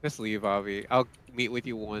 Just leave, Avi. I'll meet with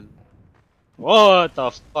you one. What the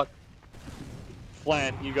fuck?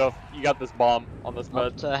 Flan, you go. You got this bomb on this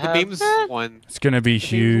What bed. the The heck? beam's one. It's gonna be The beam's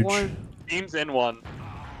huge. one. Teams in 1.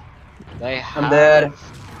 They have dead.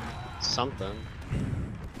 something.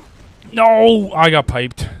 No, I got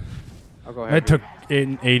piped. I'll go I ahead. took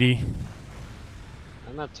 80.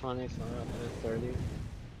 I'm at 25, I'm at 30.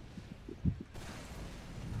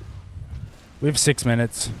 We have 6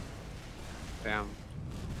 minutes. Damn.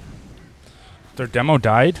 Their demo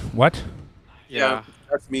died. What? Yeah.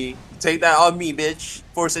 That's me. Take that on me, bitch.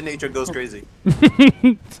 Force of nature goes crazy. There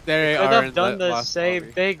they Could are. have done the lost save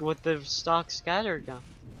Avi. big with the stock scatter gun.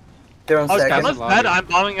 they're on Oh, second. Demo's lobby. dead. I'm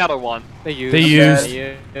bombing out of 1. They used. They used.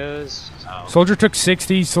 used. They used. Soldier took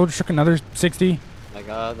 60. Soldier took another 60. I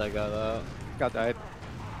got Scout died.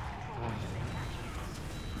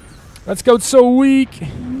 Let's go. It's so weak.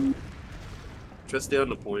 Just stay on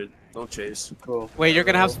the point. Don't chase. Cool. Wait, you're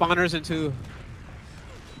gonna have spawners in 2.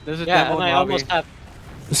 There's a Yeah, demo and I lobby. almost have.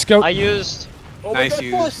 The scout I used. Oh my Nice God,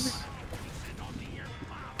 use.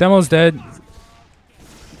 demo's dead.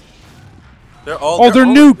 They're all. Oh, they're all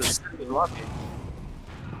in the nuked. same lobby.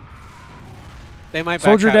 They might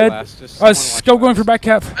Soldier back dead. last. Just someone watch Scout going for last. back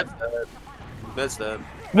cap. That's dead. That's dead.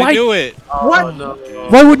 I Why? knew it Oh, no.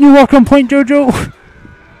 Why wouldn't you walk on point, Jojo?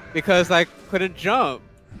 because I couldn't jump.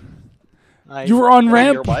 You were on Wait,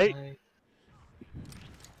 ramp. you're white?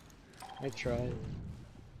 I tried.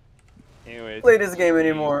 Anyways, Play this game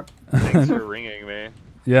anymore. thanks for ringing me.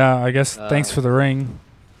 Yeah, I guess. Thanks for the ring.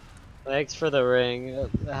 Thanks for the ring.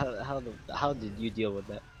 How did you deal with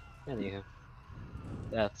that? Anywho,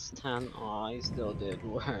 that's 10. Oh, I still did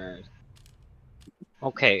worse.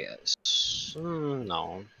 Okay,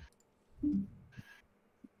 no.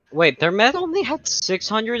 Wait, their med only had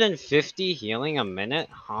 650 healing a minute,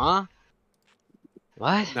 huh?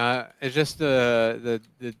 What? Nah, it's just the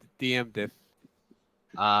DM diff.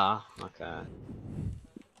 Okay.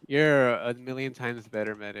 You're a million times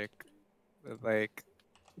better medic. But like,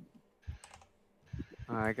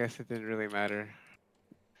 I guess it didn't really matter.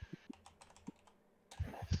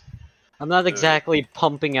 I'm not exactly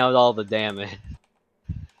pumping out all the damage.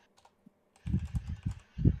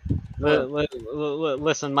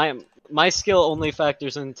 Listen, my skill only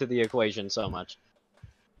factors into the equation so much.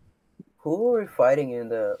 Who were we fighting in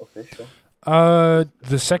the official?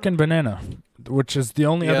 The second banana, which is the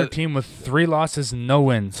only Yeah. other team with 3 losses, no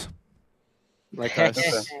wins. Like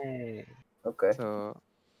us. Hey. Okay. So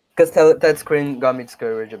Because that screen got me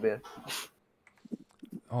discouraged a bit.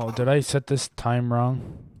 Oh, did I set this time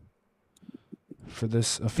wrong? For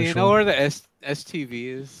this official? do you know where the STV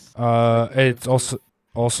is? It's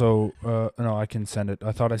also no, I can send it.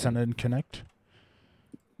 I thought I sent it in Connect.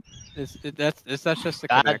 That's just a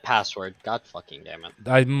Bad connect. password. God fucking damn it.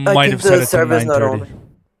 I might think have set the it to server's not 9:30. on.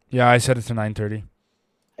 Yeah, I set it to 9:30.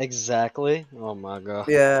 Exactly. Oh my god.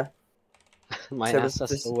 Yeah. My so ass this-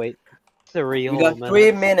 has to wait 3 We whole got minutes.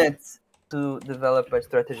 3 minutes to develop a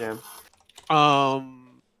stratagem.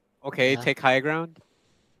 Okay, Yeah. take high ground.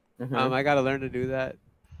 Mhm. I gotta learn to do that.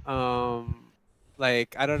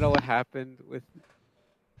 Like I don't know what happened with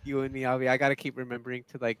you and me, Avi. I gotta keep remembering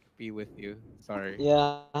to like be with you. Sorry.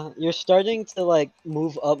 Yeah, you're starting to like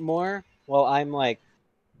move up more while I'm like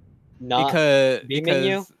not beaming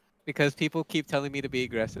you. Because people keep telling me to be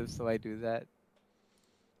aggressive, so I do that.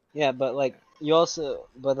 Yeah, but like you also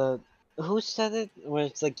who said it when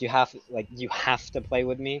it's like you have to play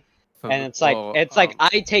with me and it's like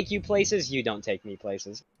I take you places, you don't take me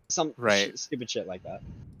places. Some Right. stupid shit like that.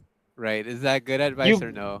 Right. Is that good advice You-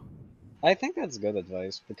 or no? I think that's good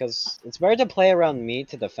advice because it's better to play around me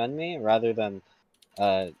to defend me rather than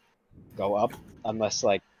go up unless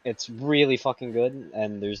like it's really fucking good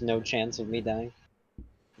and there's no chance of me dying.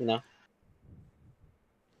 You know?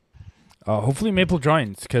 Hopefully Maple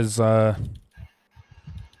joins, because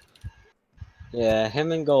Yeah,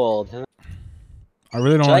 him and gold. Him I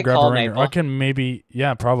really don't Should want I to grab call a ringer. Maple? I can maybe,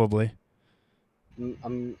 yeah, probably.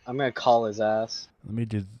 I'm gonna call his ass. Let me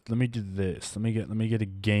do this. Let me get a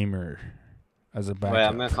gamer as a backup. Wait,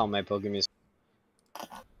 I'm gonna call Maple. Give me a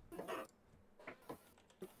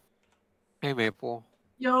Hey Maple.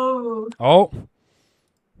 Yo, Oh.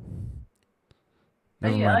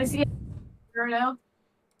 Never hey, I mind. see it right now.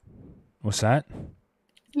 What's that?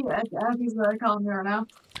 Yeah, Abby's calling me right now.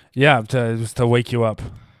 Yeah, just to wake you up.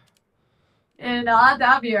 And I'll have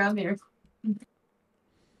Abby around here.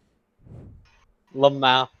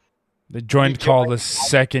 Lamau. They joined You call joined. the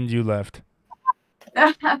second you left.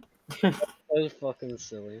 That was fucking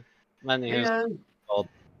silly. Man, here's Yeah. gold.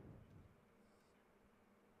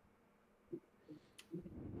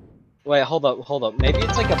 Wait, hold up. Maybe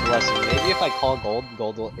it's like a blessing. Maybe if I call gold,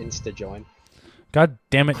 gold will insta join. God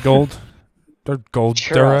damn it, Gold. They're Gold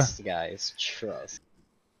Dura. Trust, guys. Trust.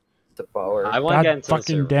 The power. I want to God get into the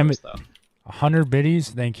fucking server damn first, it. though. 100 biddies?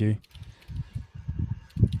 Thank you.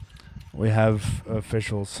 We have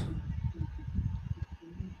officials.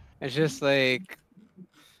 It's just like,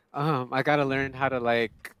 I gotta learn how to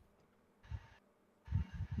like,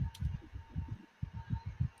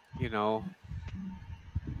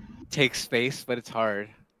 take space, but it's hard.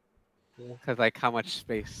 Yeah. Cause like, how much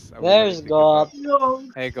space? Are we There's willing to give up? gold.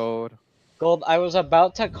 No. Hey, Gold. Gold, I was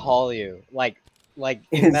about to call you. Like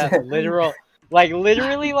in that literal,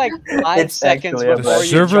 literally 5 It's seconds actually a before The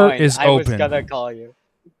you server joined, is I was open. gonna call you.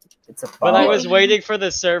 It's a But I power. was waiting for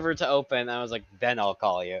the server to open. I was like, then I'll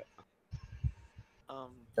call you.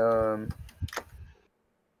 I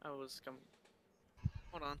was coming.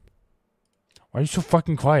 Hold on. Why are you so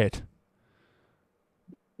fucking quiet?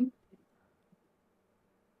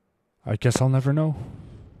 I guess I'll never know.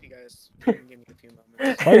 You guys can give me a few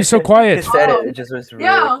moments. Why are you so He quiet? said it. It just was really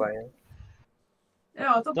Yeah. quiet.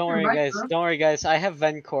 Yeah, it's up Don't to your worry, mic, guys. bro. Don't worry, guys. I have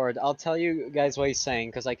Vencord. I'll tell you guys what he's saying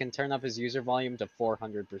because I can turn up his user volume to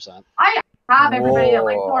 400%. Have everybody at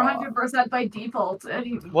like Whoa. 400% by default.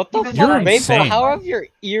 And What the even You're fuck, then, Maple? insane. How have your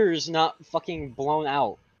ears not fucking blown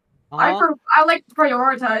out? I Huh? like to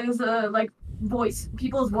prioritize like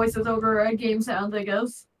people's voices over game sound, I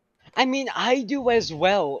guess. I mean, I do as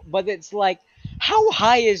well, but it's like, how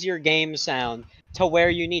high is your game sound to where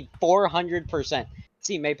you need 400%?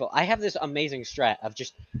 See, Maple, I have this amazing strat of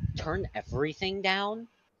just turn everything down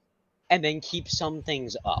and then keep some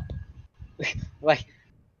things up. Like,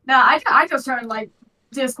 Nah, I just turned like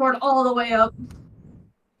Discord all the way up.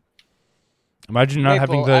 Imagine not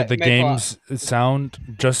having Maple, the Maple, game's sound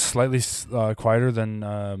just slightly quieter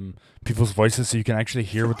than people's voices, so you can actually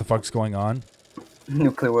hear what the fuck's going on.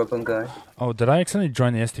 Nuclear weapon guy. Oh, did I accidentally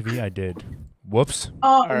join the STV? I did. Whoops.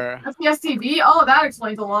 Oh, Or- that's the STV? Oh, that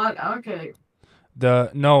explains a lot. Okay.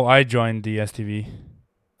 No, I joined the STV.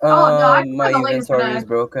 Oh, no, I My the latest inventory for is that.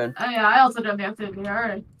 broken. Yeah, I also done the STV,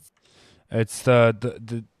 alright. It's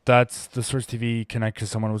that's the Source TV Connect because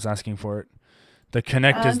someone was asking for it. The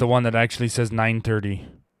Connect is the one that actually says 9:30.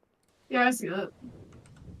 Yeah, I see that.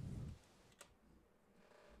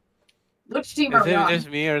 Which team Is are we it on? just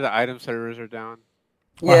me or the item servers are down?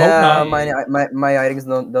 I hope Yeah, not. my items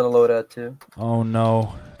don't load out too. Oh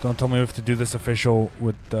no! Don't tell me we have to do this official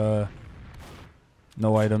with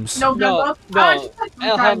no items. No, no, no.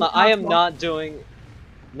 hell no, I am not doing...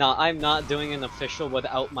 No, I'm not doing an official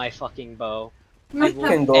without my fucking bow. You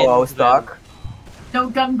can go out stock. No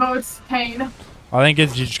gunboats, pain. I think you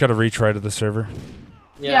just gotta retry to the server.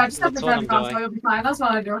 Yeah, just have that's to what try I'm the console, doing. you'll be fine. That's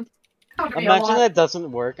what I'm doing. Imagine that doesn't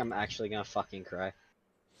work, I'm actually gonna fucking cry.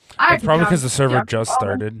 It's probably because the server just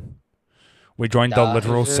started. We joined the Duh.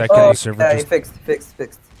 literal Just- second Oh, the server yeah, just.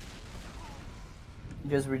 fixed.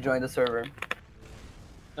 Just rejoin the server.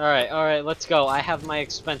 Alright, let's go. I have my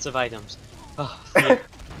expensive items. Oh, yeah.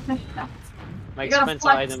 My You gotta expensive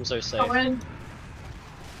flex items are to safe. win.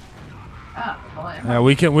 Boy. Yeah,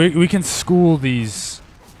 we can school these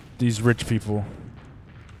rich people.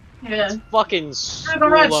 Yeah. Fucking the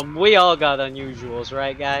rich. school 'em. We all got unusuals,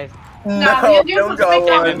 right, guys? Nah, the Indians don't was go make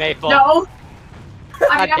that- Damn it, on. Maple. No. I mean,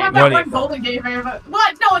 I God have damn that it. one golden game here, but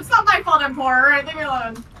what? No, it's not my fault I'm poor. Alright, leave me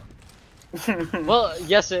alone. Well,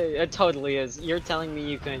 yes, it totally is. You're telling me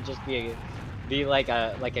you couldn't just be like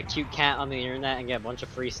a cute cat on the internet and get a bunch of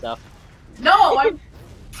free stuff? No, I'm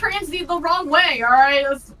transiting the wrong way. All right,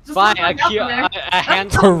 let's just Fine, look a up there.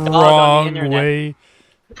 handsome The dog on the wrong internet. way.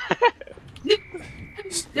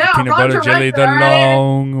 Yeah, Peanut wrong butter jelly the direction, all right?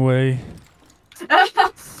 long way.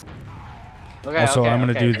 Okay, Also, okay, I'm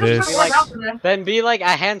gonna okay. do Just look this. Like- up there. Then be like a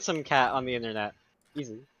handsome cat on the internet.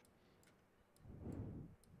 Easy.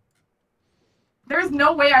 There's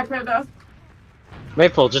no way I could.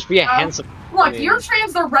 Maple, just be a Oh. handsome. Look, you're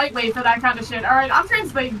trans the right way for that kind of shit. All right, I'm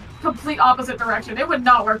trans the complete opposite direction. It would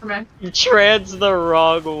not work for me. You trans the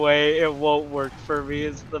wrong way, it won't work for me.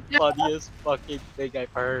 It's the Yeah. funniest fucking thing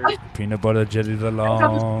I've heard. Peanut butter jelly the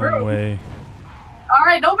comes long through. way. All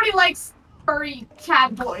right, nobody likes furry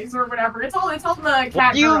cat boys or whatever. It's all the cat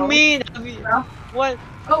What do you girls. mean? Have you, Yeah. what?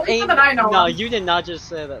 Oh, even that I know. No, of. you did not just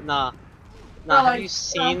say that. Nah. Well, Have like, you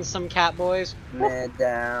seen some cat boys? Man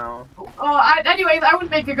down. Oh, anyways, I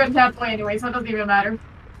would make a good cat boy anyway, so it doesn't even matter.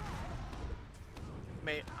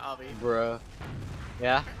 Mate, Avi, Bruh.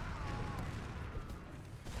 Yeah?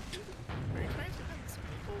 are you trying to convince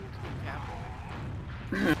people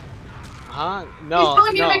to be cat? Huh? He's No,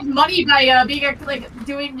 telling me no. to make money by being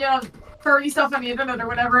doing furry stuff on the internet or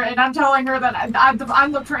whatever, and I'm telling her that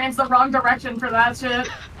I'm the trans the wrong direction for that shit.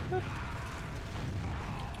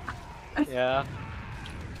 Yeah.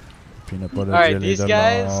 Peanut butter Alright, jelly these the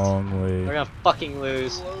guys long way. We're gonna fucking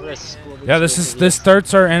lose. We're gonna school these Yeah, little this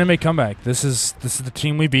starts our anime comeback. This is the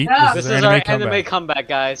team we beat. Yeah. This our is our comeback. anime comeback,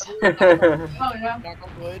 guys. Oh yeah. Knock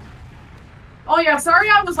on wood. Oh yeah. Sorry,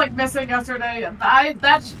 I was missing yesterday. I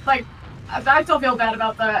still feel bad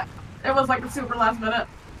about that. It was a super last minute.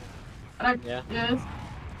 And Yeah. Yes.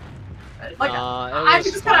 It I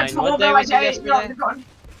was just kind fine. of What told day her was it hey, yesterday? you're going.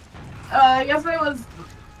 Yesterday was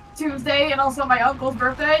Tuesday and also my uncle's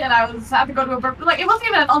birthday, and I had to go to a birthday. It wasn't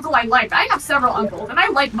even an uncle I liked. I have several uncles, and I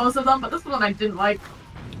like most of them, but this one I didn't like.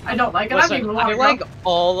 I don't like it. I didn't Listen, even I want to like go.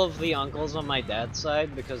 all of the uncles on my dad's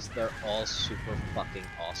side because they're all super fucking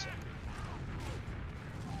awesome.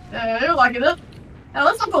 You're liking it.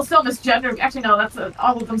 Now this uncle still misgendered me. Actually, no, that's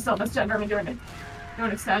all of them still misgender me to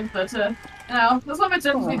an extent, but this one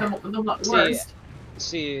misgenders me the worst.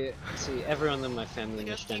 See, everyone in my family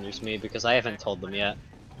misgenders me because I haven't told them yet.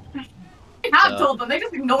 have told them. They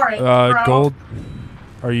just ignore it. bro. Gold,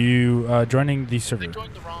 are you joining the They server?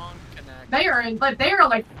 joined the wrong connect. They are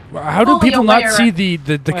like. How do fully people not aware. see the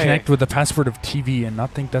Wait. connect with the password of TV and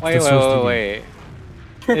not think that's Wait, the wait, source wait,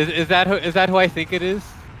 TV? wait. Is that who I think it is?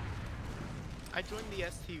 I joined the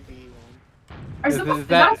STV one. Are Is- you supposed is is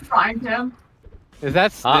that- that frying Tim? Is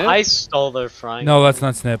that Snip? I stole their frying. No, that's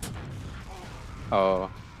not Snip.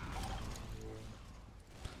 Oh.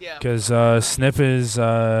 Yeah. Because Snip is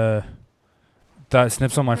that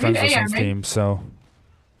Snip's on my Maybe friends list on AM, right? Steam, so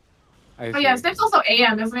I Oh yeah, see. Snip's also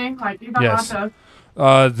AM, isn't he? Like you don't Yes. have to. they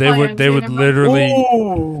Oh, yeah, would so would you're- literally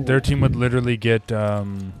Ooh. their team would literally get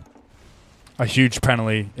a huge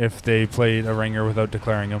penalty if they played a ringer without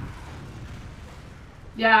declaring him,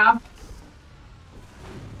 Yeah.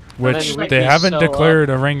 which then we'd they be haven't so, declared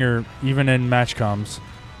a ringer even in match comms.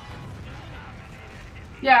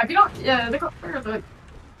 Yeah. If you don't, yeah, they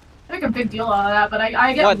make a big deal out of that, but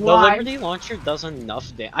I get What, the why. Liberty launcher does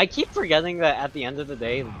enough damage. I keep forgetting that at the end of the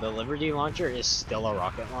day, the Liberty launcher is still a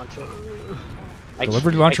rocket launcher. The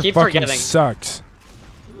Liberty launcher I keep fucking forgetting. sucks.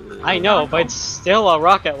 I know, but it's still a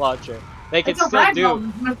rocket launcher. They can It's a still do,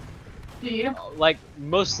 ragdoll. Dude. like,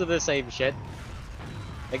 most of the same shit.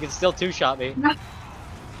 They can still two-shot me.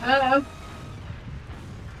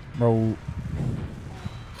 Bro,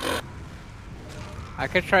 I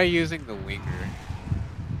could try using the winger.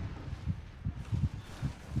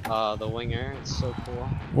 The winger, it's so cool.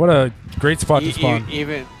 what a great spot to E- spawn.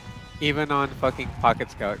 even on fucking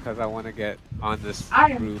Pocket Scout, because I want to get on this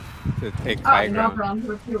I am- roof to take I high am not ground. run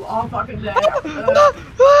with you all fucking day.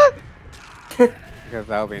 Because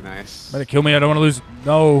that would be nice. Better kill me, I don't want to lose.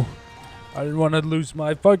 No. I didn't want to lose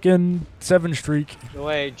my fucking 7 streak.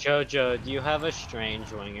 Wait, Jojo, do you have a strange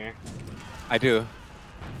winger? I do.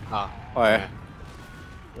 Ah. Oh yeah.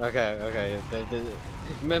 Okay.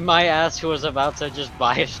 My ass was about to just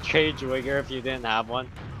buy a strange winger if you didn't have one.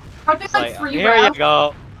 Are they It's like like, free here rev? you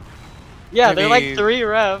go. Yeah, I they're like mean- 3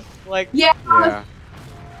 rev. Like, Yeah. Yeah.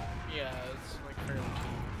 Yeah, it's like fairly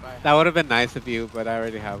cheap. But That would have been nice of you, but I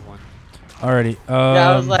already have one. Alrighty. yeah,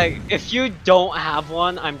 I was like, if you don't have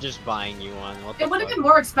one, I'm just buying you one. What the It would have fuck? been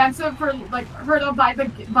more expensive for like her to buy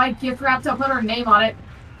gift wrap to put her name on it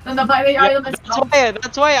than to buy the Yeah, item that's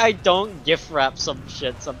itself. why I don't gift wrap some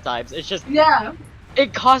shit sometimes. It's just, Yeah.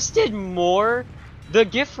 it costed more. The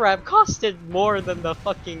gift wrap costed more than the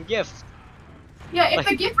fucking gift. Yeah, if Like,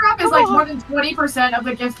 the gift wrap is like more than 20% of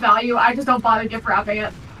the gift value, I just don't bother gift wrapping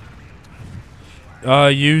it.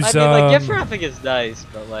 Use I mean, like, gift wrapping is nice,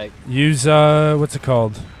 but like, use what's it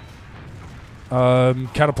called?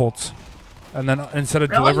 Catapults. And then instead of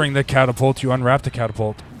Really? delivering the catapult, you unwrap the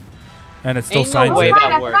catapult. And it still Ain't no signs way it. that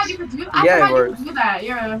I forgot works. you could do, Yeah, it I forgot you works. could do that,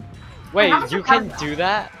 yeah. wait, how much you is can that? do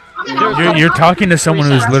that? I mean, You're- how much- You're how talking to much someone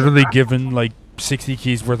is who's that? literally given like 60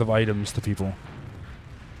 keys worth of items to people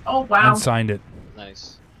Oh, wow. and signed it.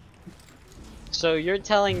 Nice. So you're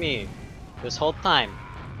telling me, this whole time,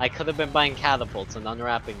 I could have been buying catapults and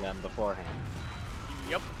unwrapping them beforehand.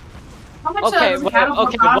 yep. How much Okay, does well, catapult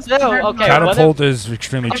okay, cost well, compared to okay, the- Catapult is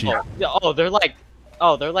extremely cheap. They're like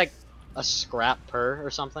a scrap per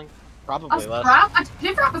or something. A Probably less. scrap? A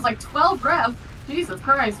gift wrap is like 12 rev. Jesus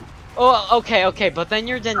Christ. Oh, okay, but then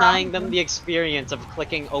you're denying them the experience of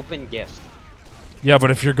clicking open gift. Yeah,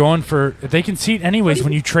 but if you're going for, they can see it anyways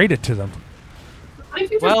when you trade it to them. What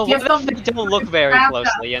if you just Well, gift what if them they the don't look very wrap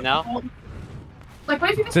closely, you know? Like,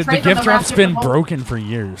 what if you just The trade them gift the wrap wrap's been gift broken for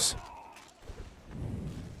years.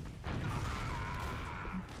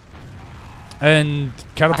 And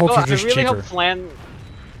catapults are just I really cheaper. hope Flan.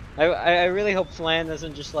 I really hope Flan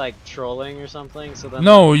isn't just like trolling or something. So then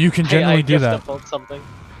No, you can I generally do gift that. upload something.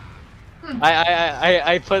 Hmm.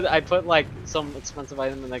 I put like some expensive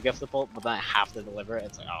item in the gift upload, but then I have to deliver it.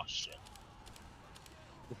 It's like, oh shit.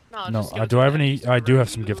 No, just give it do to I have them, any- just I do have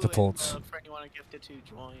some review, gift and, upholds. friend you want to gift it to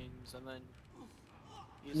joins, and then.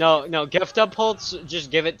 use the No, gift- no, gift upholds.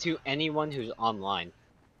 Just give it to anyone who's online.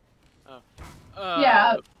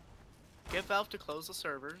 Yeah. Get Valve to close the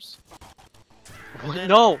servers.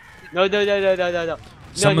 No. No.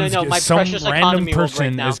 Someone's No. ge- My some precious random economy will break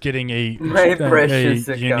person down. is getting a My precious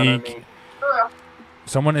unique. economy.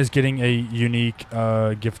 Someone is getting a unique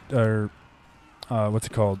gift or what's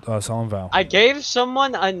it called? Solemn vow. I gave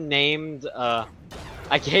someone a named.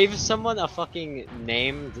 I gave someone a fucking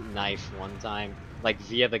named knife one time, like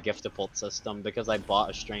via the giftapult system, because I bought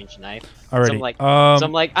a strange knife. Alrighty. So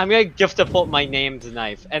I'm like, I'm gonna giftapult my named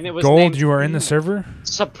knife, and it was Gold, named you are in the server.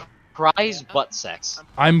 Surprise butt sex.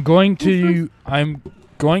 I'm going to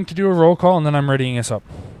do a roll call and then I'm readying us up,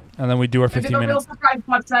 and then we do our Maybe 15 the real minutes. surprise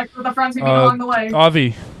butt sex with the friends who meet along the way.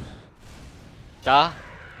 Avi, Duh.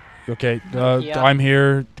 okay, Yeah. I'm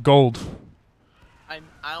here. Gold,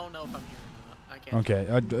 I don't know if I'm here or not. I can't.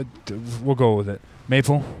 Okay, we'll go with it.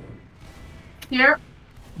 Maple, Here.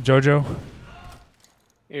 Jojo,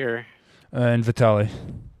 Here. and Vitali.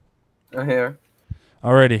 I'm here.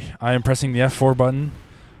 Alrighty, I am pressing the F4 button,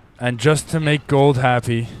 and just to make Gold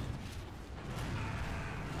happy,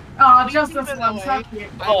 Oh, just this one. So cute.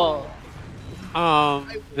 Oh,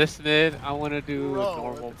 This mid, I want to do Bro,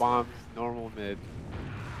 normal what the bombs, normal mid,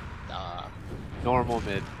 uh, normal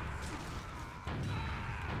mid.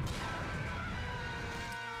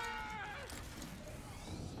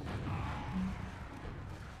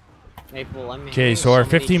 Maple, I'm Okay, hearing so our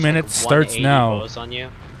somebody 50 took minutes starts 180 now. bows on you.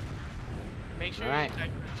 Make sure Alright. you type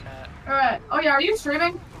in the chat. Alright. Oh yeah, are you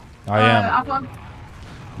streaming? I am. Aqua?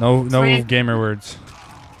 No Sweet. gamer words.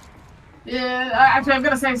 Yeah, actually I'm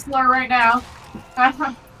gonna say slur right now.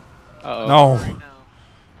 Uh-oh. No. Right now.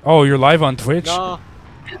 Oh, you're live on Twitch? No.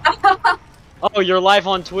 Oh, you're live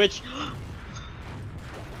on Twitch.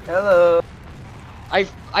 Hello. I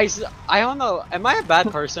don't know. Am I a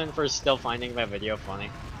bad person for still finding that video funny?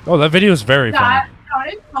 Oh, that video is very Nah,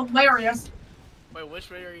 funny. no, it's hilarious. Wait, which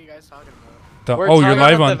video are you guys talking about? We're Oh, you're talking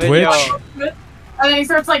live about on the video. Twitch? And then he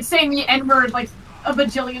starts like saying the N-word like a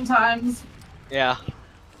bajillion times. Yeah.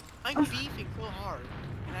 I'm beefing so hard.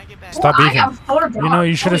 Can I get back? Stop I beefing. got 4 You know,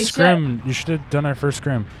 you should have Holy shit. scrimmed. You should have done our first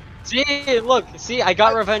scrim. See, look, see, I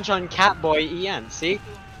got revenge on Catboy EN. See?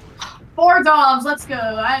 4 doms, let's go.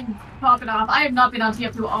 I'm popping off. I have not been on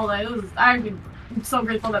TF2 all day. I'm so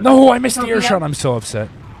grateful that. No, I missed the So, air yeah. shot. I'm so upset.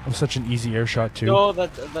 It was such an easy air shot, too. No,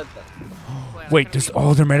 that. Wait, does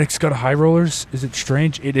all their medics got high rollers? Is it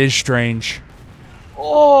strange? It is strange.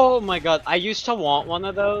 Oh my god, I used to want one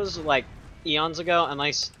of those like eons ago, and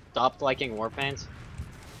I stopped liking Warpaints.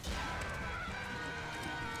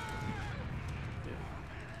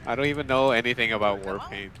 I don't even know anything about war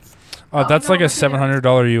paints. Oh, That's no, like a okay.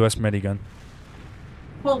 $700 US medigun.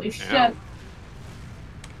 Holy shit. Yeah.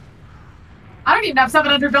 I don't even have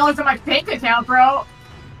 $700 in my bank account, bro.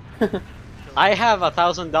 I have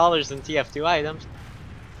 $1,000 in TF2 items.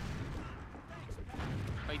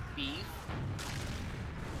 Like beef?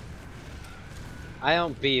 I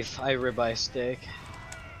don't beef, I ribeye steak.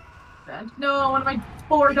 No, one of my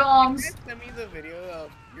 4 doms. Can you send me the video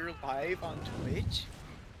of your live on Twitch?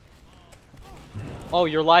 Oh,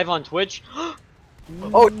 you're live on Twitch? Oh,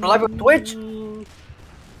 you're live on Twitch?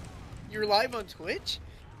 You're live on Twitch?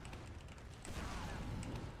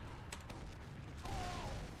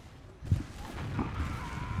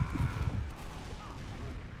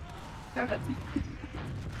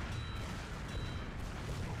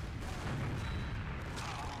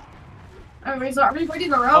 Anyways, are we ready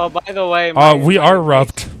to rope? Oh, by the way, We are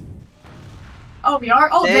rubbed. Oh, we are?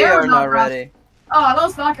 Oh, They they're are not rough. ready. Oh,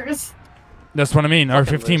 those fuckers. That's what I mean. Our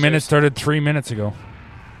Fucking 15 minutes losers. started 3 minutes ago.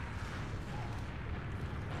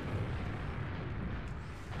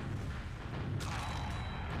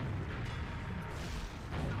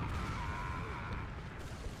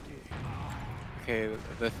 Okay,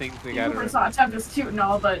 the things we You gotta. never saw Tempest too and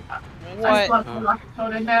all, but I What? just left the rocket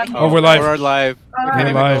code in there. Oh, we're live. We're live. We Alright. can't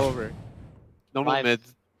even Live. go over. Normal Live.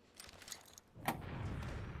 mids.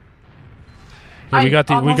 Yeah, we got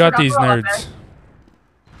almost we got forgot these to roll up nerds.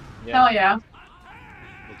 Hell yeah.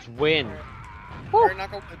 Let's win. Alright,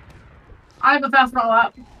 knock out I have a fast roll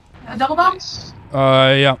up. A double bomb? Nice.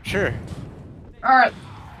 Yeah. Sure. Alright.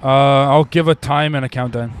 I'll give a time and a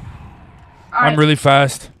countdown. Alright. I'm really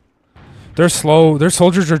fast. They're slow. Their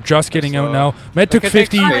soldiers are just getting out slow. now. Med took We can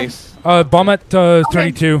take 50. space. Bomb at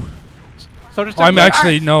 32. So just I'm take-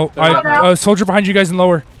 actually no. Soldier behind you guys in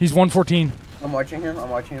lower. He's 114. I'm watching him. I'm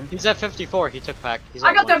watching him. He's at 54. He took pack. He's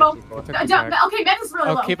I at got demo. 154. Okay, man is really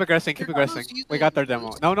Oh, low. keep aggressing, keep aggressing. We got their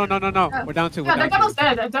demo. No. Yeah. We're down 2. Yeah, We're that down demo's 2.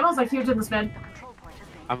 dead. That demo's like huge in this mid.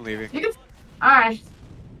 I'm leaving. You can. Alright.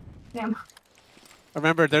 Damn.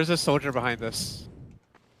 Remember, there's a soldier behind us.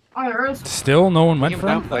 Oh, there is. Still no one went Him for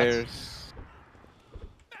Down him. players.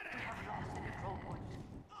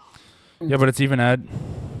 Yeah, but it's even ad.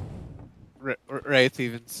 Right, it's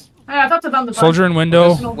evens. Yeah, I thought to done the Soldier in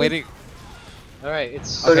window. Waiting. Alright,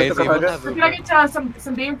 it's. Okay, took it's a evens. hundred. Can I get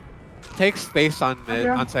some beam? Take space on mid, Okay.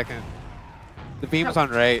 on second. The beam's on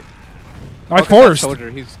right. I Focus on forced. Soldier,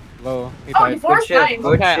 he's low. He Oh, you died. forced? shit. Nice. Good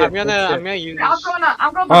Okay, shit, I'm good gonna shit. use.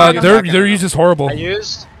 I'm going behind Their you. their use is horrible. I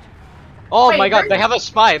used. Oh Wait, my god, where- they have a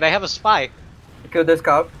spy. They have a spy. Kill this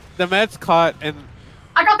cop. The med's caught and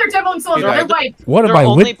I got their demo and soldier. He They're died. white. What am Their I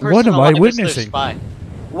only person what am I alive is their witnessing? spy.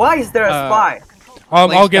 Why is there a spy?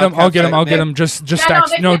 I'll get him. I'll get him. I'll Campsite get him. Just Yeah, stack.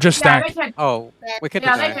 they No, can- just yeah, stack. they can. oh, we can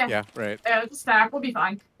Yeah, they deny. can. Yeah, right. Yeah, just stack. We'll be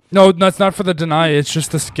fine. No, that's not for the deny. It's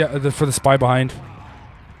just for the spy behind.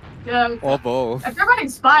 Yeah. Or both. If you're running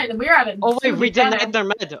spy, then we're at a. Oh wait, we didn't end end their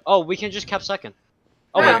med. Oh, we can just cap second.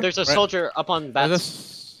 Oh Yeah. wait, there's a soldier up on bats.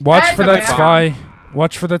 There's Watch That's for that okay. spy.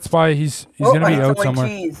 Watch for that spy. He's Oh, gonna I be hit out someone somewhere.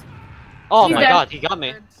 cheese. Oh He's my dead. god, he got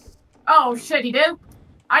me. Oh shit, he did.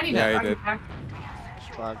 I need Yeah, to. he did.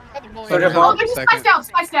 Fuck. Soldier's Oh, on there's second.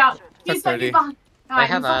 spiced out. He's Took 30. behind. I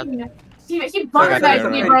have that. He butter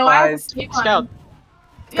knifed me, bro. I have to escape Scout.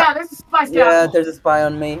 Yeah, there's a spy Yeah, scout. there's a spy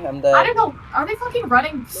on me. I'm I dead. don't know. Are they fucking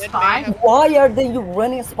running spy? Why are they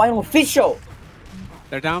running a spy on official?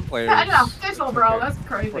 They're down players. Yeah, I don't know. Official, bro. That's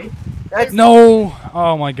crazy. That's No!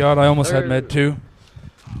 Oh my god, I almost had med too.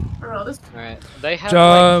 Bro, this. Alright, they have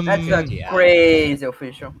that's like a crazy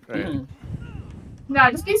official. Right. Mhm.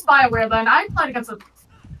 No, just be spy aware then. I played against a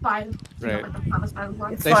spy. Right.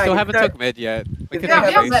 It's They fine. still If haven't they're- took mid yet. We if can they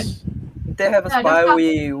take have base. If they have a Yeah, spy, just-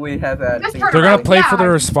 we have a. Just thing. turn They're gonna play for Yeah.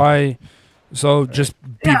 their spy, so just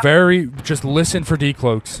be Yeah. just listen for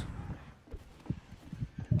decloaks.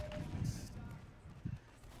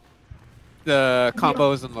 The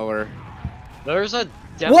combos and lower. There's a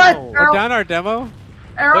demo. What? We're down our demo.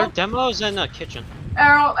 Their Arrow, demo's in the kitchen.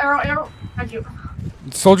 arrow. Thank you.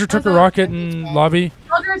 Soldier took a rocket in lobby.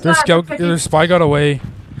 Soldier's Their dead, scout, taking- their spy got away.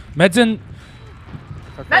 Meds in.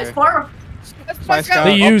 Nice Okay. four. Spy scout.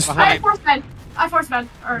 They Oh, used- I behind. force med. I force med.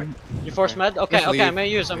 Alright. You force med? Okay, Just okay, leave. I'm gonna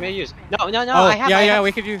use. No, Oh, I have. I yeah, have.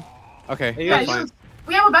 we could use. Okay, Yeah, that's Yeah, fine.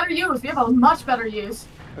 we have a better use. We have a much better use.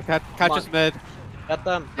 Catch us mid. Got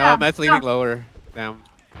them. No, Yeah, Med's leaving lower. Damn.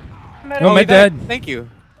 No, he med died. dead. Thank you.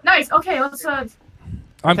 Nice. Okay, let's I'm Protect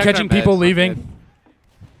our catching people meds, leaving.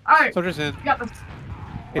 Alright, Soldiers in. we got this.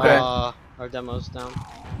 He died. Our demo's down.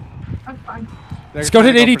 I'm fine. They're Scout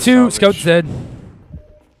trying hit to go for the 82. salvage. Scout's dead.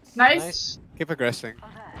 Nice. Nice. Keep aggressing.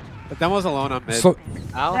 The demo's alone on mid. So,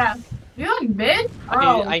 Ow. Yeah. You like mid? I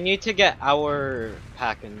Bro. need, I need to get our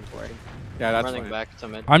pack in play. Yeah, that's Running fine. back to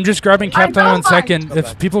mid. I'm just grabbing I Captain know, on fine. second. Go If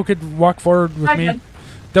back. people could walk forward with Hi, me. Jen.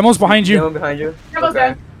 Demo's behind you. Someone behind you. Demo's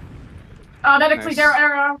Okay. dead. Medically, Nice.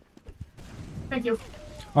 arrow. Thank you.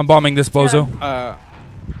 I'm bombing this bozo.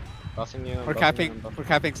 Buffing you. We're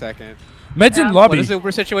capping second. Med's Yeah. in What lobby. is the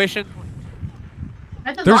Uber situation?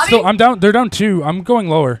 That's his They're body. still. I'm down. They're down 2. I'm going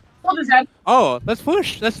lower. Soldier's dead. Oh, let's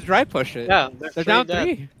push. Let's dry push it. Yeah, They're down dead.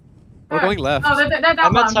 3. We're Yeah. going left. Oh, they're down.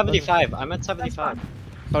 I'm at one. 75. I'm at 75.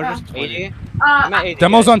 Soldiers 20. 80. I'm Uh, at 80.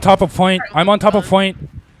 Demo's guys. on top of point. I'm on top of point.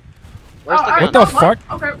 Where's the alright, What gun? the fuck?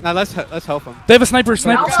 Okay. Now let's help them. They have a sniper.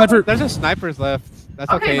 Sniper. There's a snipers left.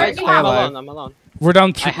 That's Okay, okay. right, Stay yeah. I'm alive. alone. I'm alone. We're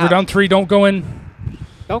down. I We're have- down 3. Don't go in.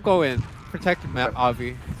 Don't go in. Protect map,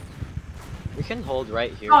 Avi. We can hold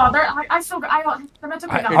right here. Oh, I still, they're meant to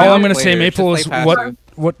be I, down. You're all down I'm gonna say, players, Maple, just is play what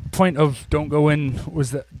passive. point of don't go in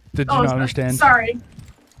was that? Did you Oh, not understand? Sorry.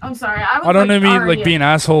 I'm sorry. I was I don't like, mean already- like being an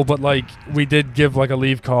asshole, but like we did give like a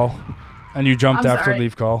leave call, and you jumped I'm after sorry.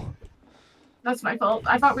 leave call. That's my fault.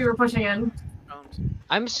 I thought we were pushing in.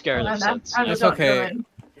 I'm scared of And sets. I'm It's don't okay.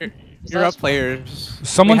 go in. You're up players.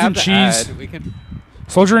 Someone's We have in the cheese. ad. We can.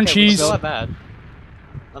 Soldier and Okay, we cheese. still have bad.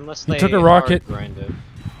 Unless He they took a rocket. hard grinded.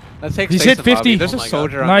 Let's take He's space hit in lobby. 50. There's Oh a my God.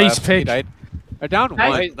 soldier on Nice left. He pick. died. They're down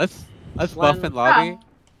Nice. 1. Let's buff in lobby,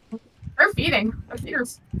 They're feeding. They're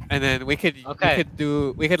feeders. and then we could Okay.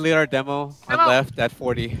 we could lead our demo on Demo. left at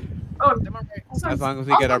 40. Oh, As long as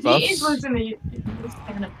we get our He is buffs. losing the.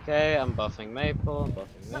 Okay, I'm buffing Maple. I'm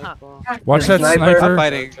buffing Maple. Watch that Sniper. I'm sniper.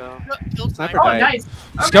 fighting. Joe. Sniper Oh, died. nice.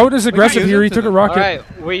 Okay. Scout is aggressive use here. it He to took a them. rocket.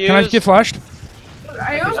 Alright, we Can I use. get flashed?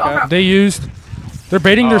 I use Scout. okay. They used. They're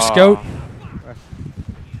baiting their Aw. scout.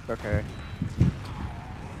 Okay.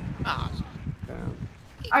 Ah, Damn.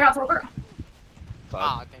 I got soldier.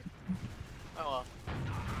 ah, okay. Oh well.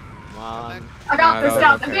 Come on. I got No, this that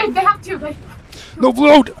down. was okay. They have two. No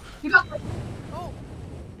load. You got.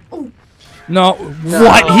 No.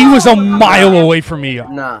 What? He was a mile away from me.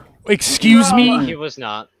 Nah. Excuse me. He was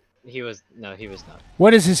not. He was not.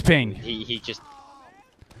 What is his ping? He just.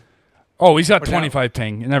 Oh, he's got We're down. 25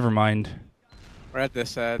 ping. Never mind. We're at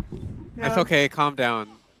this ad. Yeah. It's okay. Calm down.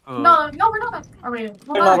 No, we're not. Are we?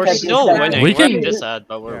 not We're taking still second. winning. We We're in can- this ad,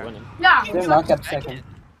 but we're Yeah. winning. Yeah. They're not up second.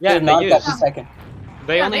 Yeah, They're they not use. up second.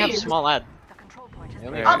 They Yeah, only they have use. small ad. They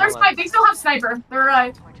only Oh, have Oh, they're small ad. sniper. They still have sniper. They're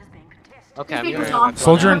Okay, I'm These gonna people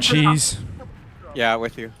Soldier Yeah. and cheese. Yeah,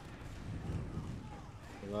 with you.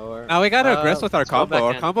 lower. Now we gotta aggress with our let's go combo. back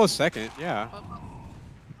Our in. combo's second. Yeah.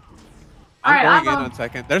 Alright, I'm going I'm in on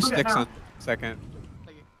second. There's okay, sticks now. on second.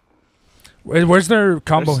 Where's their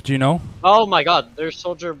combo? There's- Do you know? Oh my God! Their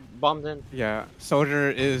soldier bombed in. Yeah. Soldier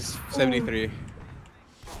is 73.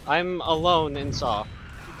 I'm alone in saw.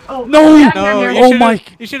 Oh No! yeah, No, yeah, you yeah. Oh should've- my-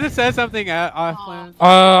 You should have said something offline.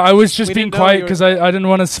 I was just We being didn't know quiet you were- because I didn't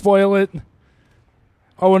want to spoil it.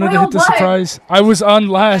 I wanted to Bro, hit the what? surprise. I was on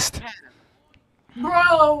last.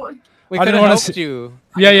 Bro, We I could didn't have wanna helped see- you.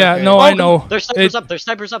 Yeah, It's yeah. okay. No, I know. There's snipers It- up. There's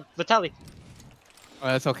snipers up. Vitaly. Oh,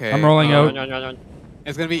 that's okay. I'm rolling out. Run.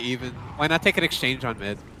 It's gonna be even. Why not take an exchange on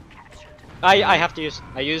mid? I have to use.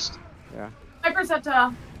 I used. Yeah. Sniper's at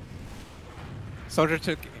Soldier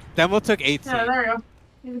took. Demo took 18. yeah, there we go.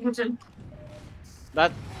 In the kitchen.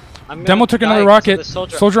 That. I'm Demo gonna took die another 'cause of rocket. the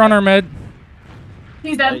soldier. Soldier on our med.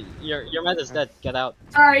 He's dead. Your med is dead. Get out.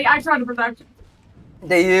 Sorry, I tried to protect.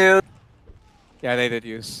 They use. Yeah, they did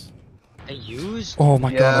use. I used. Oh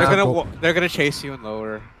my Yeah. god. They're that's gonna. cool. They're gonna chase you and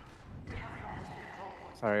lower.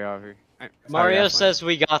 Sorry, Avi. Mario Aslan. says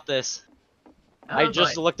we got this. I Oh,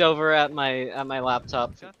 just boy. looked over at my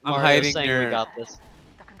laptop. I'm Mario's hiding saying your- we got this.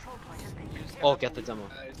 Oh, get the demo.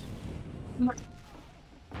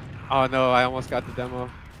 Oh no, I almost got the demo.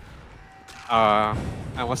 I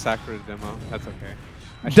almost sacked for the demo. That's okay.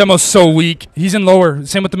 I should- Demo's so weak. He's in lower.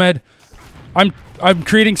 Same with the med. I'm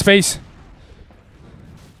creating space.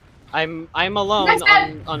 I'm alone Next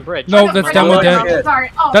on bridge. No, I that's know, demo sorry, dead. sorry,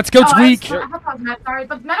 Sorry. Oh, That scout's oh, weak. I thought that was Med, sorry,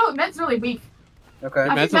 but Med's really weak. Okay.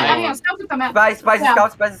 I Med's think alone. Med, Scout took the Med. Spicy Yeah.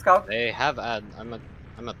 scout, spicy scout. They have ad. I'm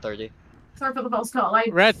at 30. Sorry for the false call. I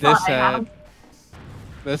We're at thought this I had side. him.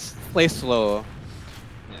 Let's play slow.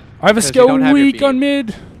 I have a Because you skill don't have your weak on beam.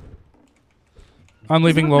 mid. I'm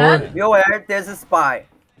leaving Is it lower. med? Be aware, there's a spy.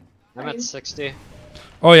 I'm at 60.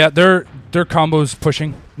 Oh yeah, their combos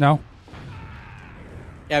pushing now.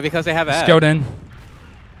 Yeah, because they have ad. Scout in.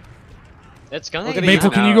 It's gonna Look get at Maple,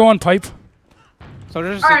 now. can you go on pipe?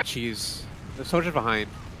 Soldier's Alright. in cheese. The soldier's behind.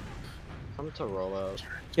 come to roll out.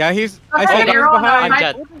 Yeah, he's. Okay, I said get he was arrow on the behind. I'm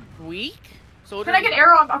dead. Weak? So Can I get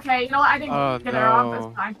arrow on? Okay, you know what? I didn't Oh, get arrow on no.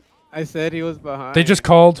 this time. I said he was behind. They just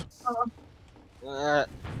called. Uh,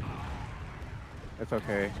 That's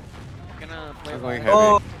okay. Gonna play I'm going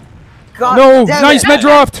ball. heavy. Oh, God. No, damn nice it. med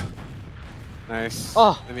dropped. Nice.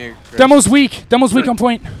 Oh. Let me Demo's weak. Demo's weak on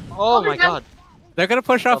point. oh my god. They're gonna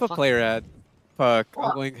push off The a fuck? player ad. Fuck. I'm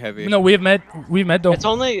What? going heavy. No, we have med. We have med though. It's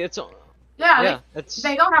only Yeah, yeah. It's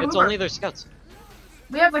they don't have it's mover. only their scouts.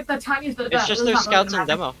 we have like the tiniest bit of It's that. just It's their not really scouts and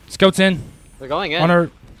gonna demo. Scouts in. They're going in. On our.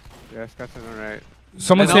 Yeah, Scott's alright.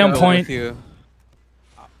 Someone And stay I'll on build point. with you.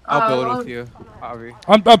 I'll Uh, build with you, Avi.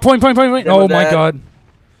 Point. Demo Oh my dead. god.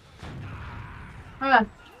 happen.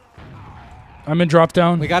 I'm in drop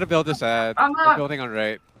down. We gotta build this ad. I'm We're not- building on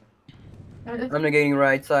right. Okay. I'm negating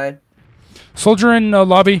right side. Soldier in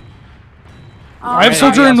lobby. I have Right,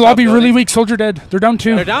 soldier Avi, in I'll lobby. stop Really building. weak. Soldier dead. They're down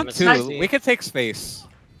two. They're down Nice. two. We can take space.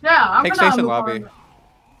 Yeah, I'm Take gonna space in move lobby. forward.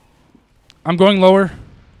 I'm going lower.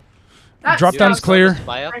 That's Drop down's scouts. clear.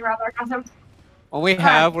 Spy up. I'd rather got him. When we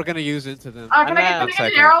have, we're gonna use into them. Can I I'm get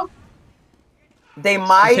at- an arrow? They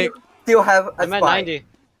might take- still have a I'm at spy. 90.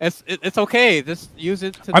 It's okay. Just use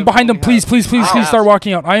it. To I'm behind them. when we Please have. start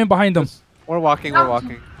walking out. I am behind them. Just- We're walking. We're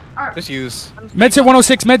walking. Alright. Just use. Med's hit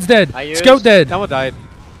 106. Med's dead. I used- Scout dead. Demo died.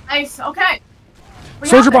 Nice. Okay. We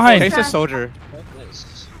Soldier have this. behind. Chase Okay. the soldier.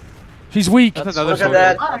 Nice. He's weak. That's That's another Look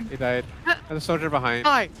at soldier. that. He died. There's a soldier behind.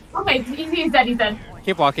 Hi. Okay, he's dead. He's dead.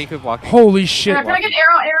 Keep walking. Keep walking. Holy shit. Can I get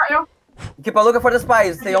arrow? Keep on looking for the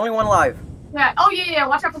spies. The only one alive. Yeah. Oh yeah.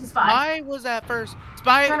 Watch out for the spy. Spy was at first.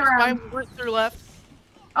 Spy Turn around. went through left.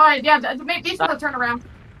 Alright, yeah. Be sure to turn around.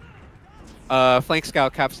 Flank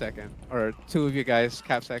scout cap second, or two of you guys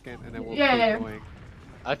cap second, and then we'll Yeah, keep yeah. going.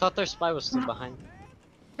 I thought their spy was still behind.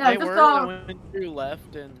 Yeah, They just were. go. They went through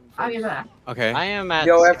left and. I'll give that. Okay. I am at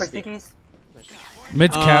Yo, for 60. stickies.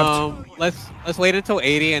 Mid's capped. Let's wait until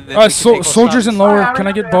 80 and then. we can take Soldiers in shots. lower. Alright, Can I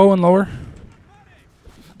we're get gonna- bow in lower?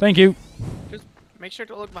 Thank you. Just make sure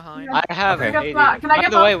to look behind. I have Okay. 80. Can I By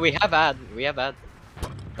get the both? way, we have ad.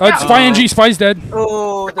 Spy NG. Spy's dead.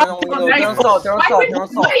 Oh, they're on Oh, low. They're on salt. They're on Why salt. would They're on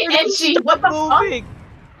salt. why edgy? What the fuck?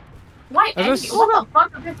 Why I edgy? just- What the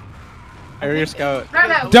fuck? Okay. Area scout. Grab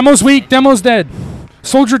that. Demo's weak. Demo's dead.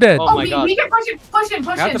 Soldier dead. Oh Oh, my god. we can push in.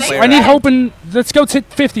 Got the They- player I need out. help and the scouts hit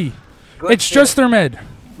 50. Good It's shit. just their med.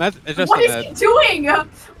 It's just What a is med. he doing?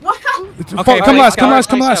 What? Okay, Come alright, last. Come scout, last.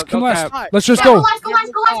 Come scout, last. go Come last. cap. Let's just Yeah, go.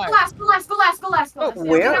 Go last. Oh,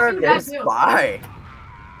 where? There's spy.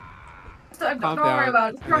 Don't Calm worry down.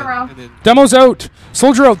 about it. Turn around. And then Demo's out.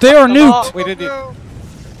 Soldier out. They are nuked. we didn't.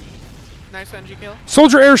 Nice NG kill.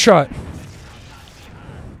 Soldier air shot.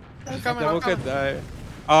 Coming, Demo I'm coming. could die.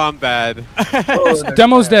 Oh, I'm bad. Oh, they're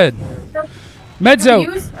Demo's spy. dead. Med's Can we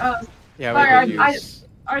out. use? Yeah, Sorry, we did I use.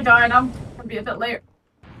 died. I'm gonna be a bit late.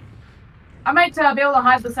 I might be able to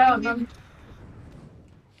hide this out. Then.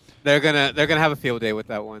 They're gonna have a field day with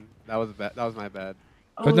that one. That was bad. That was my bad.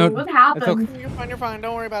 But no- What happened? okay. You're fine.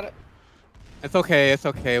 Don't worry about it. It's okay. It's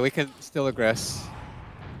okay. We can still aggress.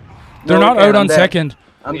 They're No, not okay, out I'm on dead. second.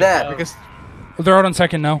 I'm dead. We can s- They're out on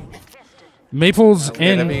second now. Maple's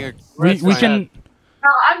in. We can.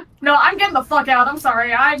 I'm getting the fuck out. I'm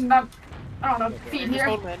sorry. I'm not. I don't know. Feed here.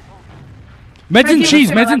 Meds and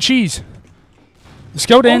cheese. Meds and cheese.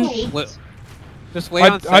 Scout in. Just wait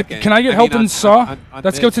on second. Can I get help in saw?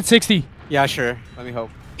 That scout's at 60. Yeah, sure. Let me hope.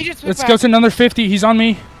 That scout's another 50. He's on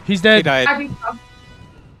me. He's dead. He died.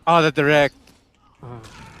 Oh, the direct. Oh,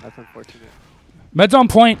 that's unfortunate. Med's on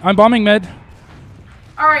point. I'm bombing med.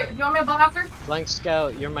 Alright, you want me to bomb after? Flank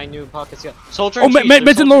scout, you're my new pocket scout. Soldier. Oh,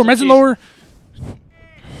 med's in lower. Med's in lower.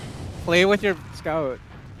 Play with your scout.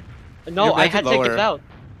 No, I had taken it out.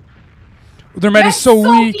 Their med is so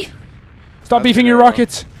weak. Stop beefing your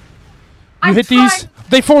rockets. You hit these.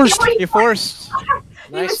 They forced. You forced.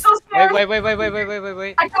 Nice. So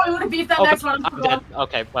wait. I probably would have beat that next one. I'm dead.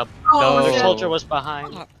 Okay, well, Oh, the shit. soldier was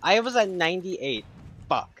behind. I was at 98.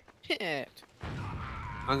 Fuck.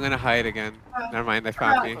 I'm gonna hide again. Never mind, they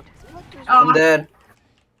found me. I'm dead.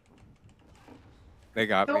 They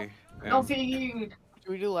got me. Yeah. Don't feed.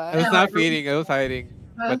 Should we do It last? was not feeding, it was hiding.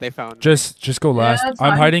 But they found me. Just go last. that's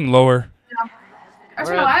I'm fine. hiding lower.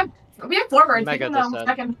 Actually, no, we have forward. Mega Take them this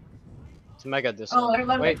second. It's mega this. Oh,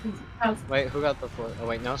 Wait, who got the force? Oh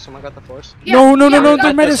wait, no, someone got the force. No. we Their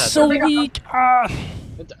got med this is so set. weak. Ah.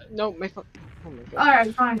 No, my phone. Oh my god.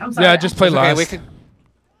 Alright, fine. I'm sorry. Yeah, just play It's okay, last. we can...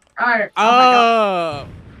 Alright. Oh,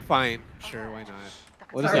 fine. Sure, why not?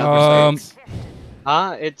 What is the upper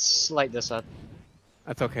sights? It's like this set.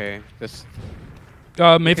 That's okay. Just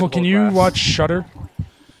Maple, can hold you last. watch Shutter?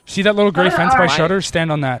 See that little gray fence by alright. Shutter?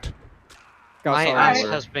 Stand on that. My solid ass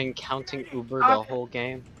lower. has been counting Uber the whole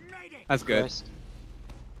game. That's good. Christ.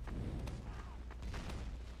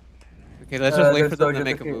 Okay, let's just wait the for them to soldier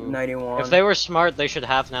make a took move. 91. If they were smart, they should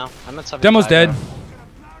have now. I'm at 75. Demo's dead.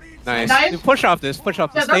 Nice. Nice. You push off this, push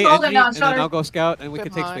off this. Yeah, they're Stay golden NG, now, and then Shutter. I'll go scout, and we can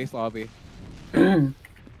Good take mind. space lobby.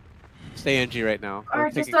 Stay NG right now. We're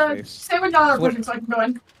Alright, just taking space. stay with y'all are What- pushing so I can go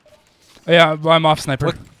in. Yeah, I'm off sniper.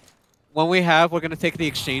 What- When we have, we're gonna take the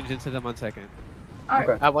exchange into them on second. Alright.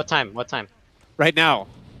 Okay. At what time? What time? Right now.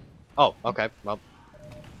 Oh, okay. Well,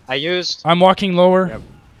 I used. I'm walking lower. Yep.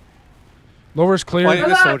 Lower's clear. Pointing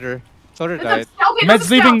the soldier. Soldier died.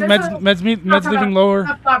 Med's leaving. Med's leaving lower.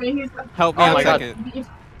 Help me Oh on my God. second.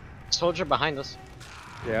 Soldier behind us.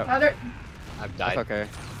 Yeah, I've that's died. okay.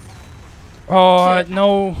 Oh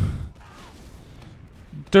no.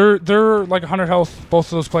 They're like 100 health. Both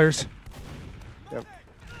of those players.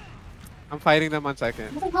 I'm fighting them on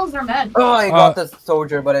second. What the hell's their med? Oh, I got the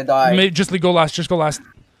soldier, but I died. Just go last. Just go last.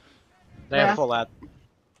 They Yeah. have full ad.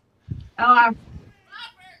 Oh,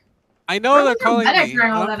 I know they're calling medic me.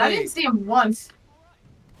 during all I'm that. I fighting. didn't see him once.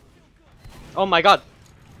 Oh my god.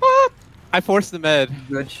 I forced the med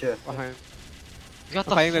Good shit. behind. You got I'm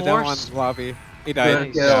the fighting the demo force. on lobby. He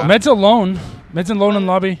died. Good kill. Med's alone. Med's alone in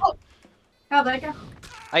lobby. How did I go?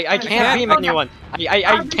 I can't beam anyone.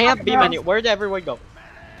 I can't beam anyone. Where did everyone go?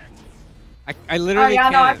 I Oh literally yeah,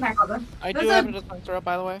 no, I can't. can't go there. I There's do a- have a dispenser up,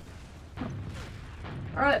 by the way.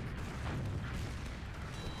 Alright.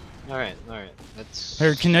 Alright. That's.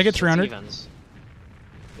 Here, can I get it's 300? evens.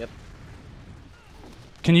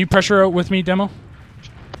 Can you pressure out with me, demo?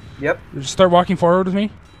 Yep. Just start walking forward with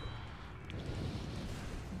me.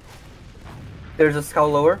 There's a skull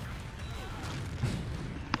lower.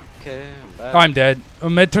 Okay, I'm back. I'm dead.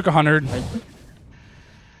 Med took 100.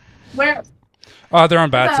 Where? They're on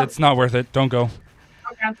bats. that? It's not worth it. Don't go.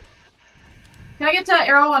 Okay. Can I get to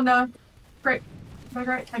arrow on the... Great.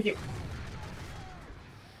 Great, thank you.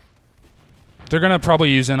 They're gonna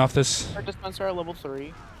probably use in off this. Our dispenser at level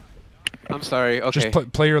 3. I'm sorry. Okay.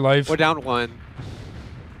 Just play your life. We're down one.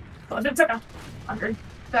 Oh, it took 100.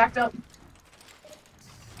 Backed up.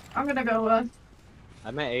 I'm gonna go,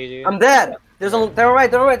 I'm at 80. I'm dead. There's a. They're right.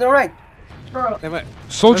 bro. They went.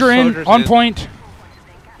 Soldier There's in, soldiers on in. point.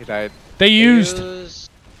 He died. They used.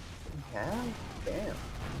 Yeah.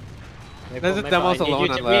 Damn. There's a demos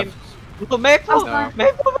alone on left. Maple! No.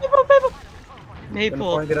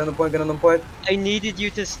 Maple! Get on the point. Get on the point. I needed you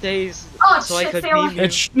to stay Oh, so I shit, could Sarah. beam you.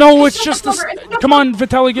 It's just this. Come on,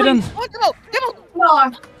 Vitaly, get in.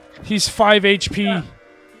 No, He's 5 HP.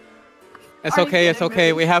 It's Are you okay. It's kidding okay.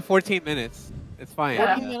 me? We have 14 minutes. It's fine.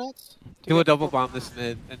 Yeah. 14 minutes? Do a double bomb this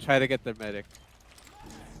mid and try to get their medic.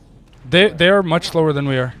 They are much slower than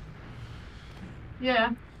we are.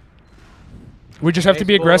 yeah. We just have to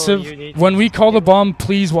be Baseball, aggressive. you need When we call the bomb,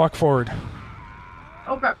 please walk forward.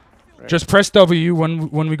 Okay. Right. Just press W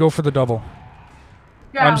when we go for the double.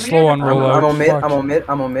 Yeah, I'm we slow need on to- roll out. I'm on mid. Fuck.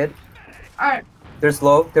 I'm on mid. Alright. They're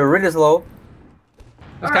slow. They're really slow.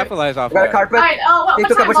 Let's Alright. capitalize off I got a that. carpet. Alright, what He time?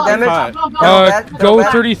 took a bunch of damage. Fine. They're Go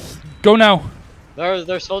bad. 30. Go now.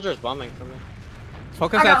 There's soldiers bombing for me.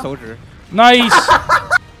 Focus I that got- soldier. Nice.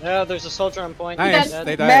 Yeah, there's a soldier on point. Nice. He's dead.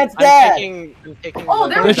 They died. Man's I'm dead. taking Oh,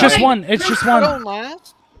 the- there It's we just go. one. It's just one. Don't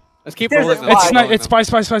last. Let's keep There's a rolling them. It's spy. not. It's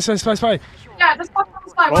spy. Yeah, just fuck on the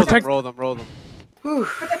spy. Roll Protect- them, roll them, roll them. Whew.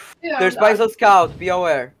 Yeah, There's spies on scout. Be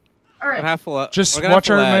aware. All We're right. half full up. Just We're gonna watch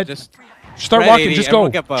have our full ad. med. Just Start Red walking. 80, Just go.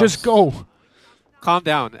 everyone get buffs. Just go. calm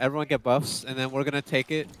down. Everyone get buffs, and then we're gonna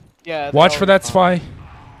take it. Yeah. Watch for that spy.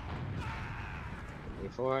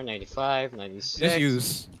 94, 95, 96. Just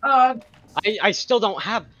use. I still don't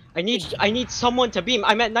have. I need someone to beam.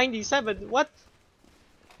 I'm at 97. What?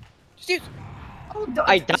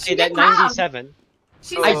 I died at 97.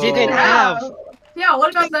 I didn't have. Yeah,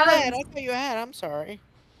 what about I that? thought you had. I'm sorry.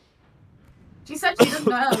 She said she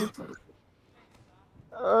didn't have.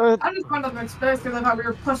 I just wanted to make space because I thought we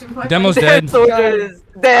were pushing quickly. Demo's dead. Soldier is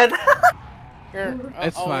dead. Here,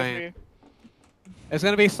 It's I'll fine. wait It's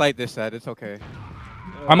gonna be slight this set. It's okay.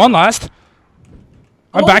 I'm on last.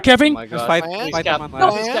 I'm Oh. back Oh having. my Just god. fight, Please fight cap. them on No,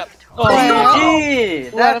 last. Please cap. Oh, Oh, Gee,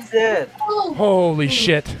 that's it. Oh, Holy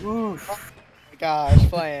shit. Oof. for you. Gosh,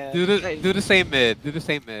 plan. Do the same mid. Do the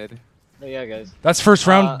same mid. oh yeah, guys. That's first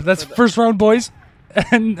round. That's for the- first round, boys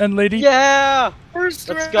and lady. Yeah. First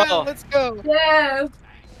Let's round, go. Let's go. yes.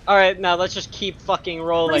 All right, now let's just keep fucking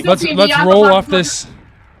rolling. Let's Let's roll off this.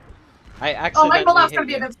 I Oh, accidentally my roll-off's hit gonna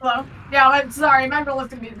be a you. bit slow. Yeah, I'm sorry. My roll-off's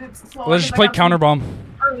gonna be a bit slow. Let's just play counter bomb.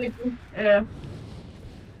 Early. Yeah.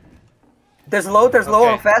 There's low. There's low.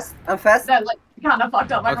 Okay. I'm fast. I'm fast. That like kind of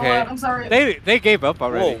fucked up my Okay. roll-off. I'm sorry. They gave up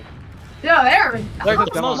already. Whoa. Yeah, there. There's Demo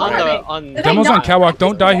demos on the already. on. They Demos on not- catwalk.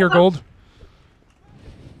 Don't die here, gold.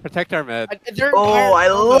 Protect our mid. They're Oh, I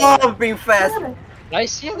love being fast. I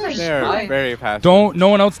see how there's They're spy. very fast. Don't. No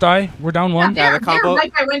one else die. We're down Yeah, one. they're, the combo- they're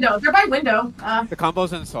right by window. They're by window. The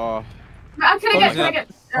combos in Saw. Can I get?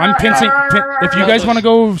 I'm pinching. If you guys want to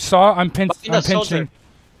go saw, I'm Behind the I'm soldier. pinching.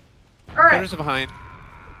 All right. Soldiers are behind.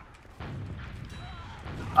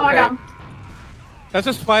 Oh, I got him. That's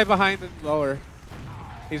a spy behind and lower.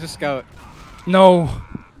 He's a scout. No.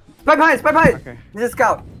 Spy behind. Spy behind. Okay. He's a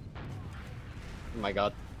scout. Oh my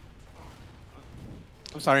god.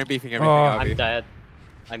 I'm sorry, I'm beefing everything Oh. up. I'm dead.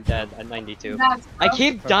 I'm dead at 92. That's I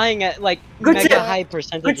keep dying at like Good mega shit. high Good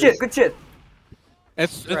percentages. shit. Good shit.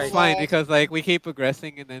 It's Right. fine because like we keep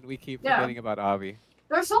progressing and then we keep Yeah. forgetting about Avi.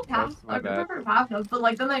 They're so passive. my Like, they're bad. pretty passive, but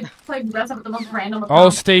like then they play dress up at the most random. I'll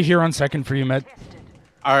accounts. stay here on second for you, Med.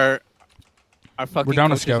 Our fucking down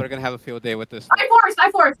a coaches scout. are gonna have a field day with this.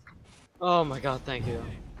 I forced. Oh my god, thank you.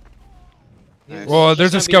 Nice. Well, He's there's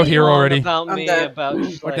a gonna be scout here on already. About I'm me, dead. about We're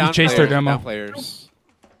like, down chased players, their demo. down players.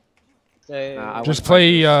 say- Nah, I Just wouldn't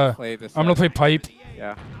play, play this I'm gonna play pipe.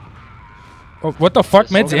 Yeah. Oh, what the fuck?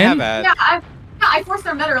 We're Med's We're gonna in? have Yeah, ad. I forced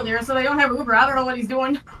their med earlier, so they don't have Uber. I don't know what he's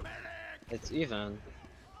doing. It's even.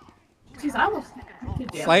 Jeez, I almost.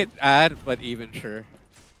 Damn. Slight ad, but even sure.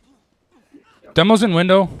 Demos in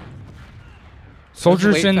window. Just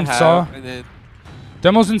Soldiers wait in to have, saw. And then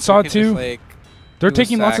Demos in saw we can just, too. like, They're do a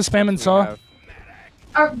taking lots of sack spam in once we saw. have- Med.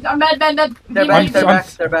 They're I'm- back. They're I'm- back.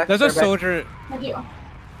 They're back. There's a they're back. soldier Thank you.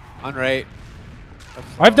 on right.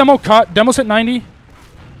 I have demo caught. Demos hit 90.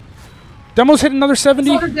 Demos hit another 70.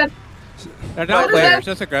 Soldier dead. They're not Soldier players. dead.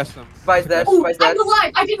 Just aggress them. Spy's dead. Ooh, Spy's I'm dead.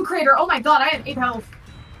 alive. I didn't crater. Oh my god, I had 8 health.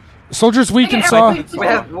 Soldiers weak in Okay, saw. please, We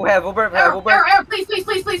have Uber. We have Uber.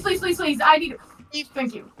 Please. I need.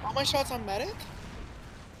 Thank you. All my shots on medic?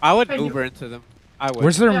 I would Thank you. Uber into them. I would.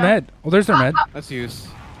 Where's their Yeah. med? Oh, there's their med. Let's use.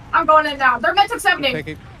 I'm going in now. Their med took 70. Take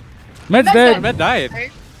it. Med's Med's dead. dead. Med died.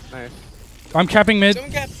 Hey. Nice. I'm capping mid.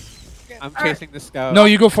 Someone get. I'm Alright. chasing the scout. No,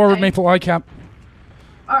 you go forward, Okay. Maple. I cap.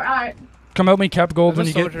 Alright. Come help me cap gold when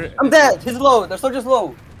There's you a get. soldier. I'm dead. He's low. The soldier's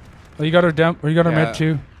low. Oh, you got our dem. Or you got our Yeah. med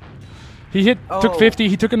too. He took Oh. 50.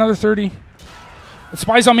 He took another 30.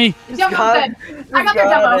 Spies on me. Yeah, I'm dead. I got their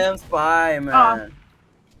demo. Goddamn spy, man.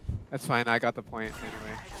 That's fine. I got the point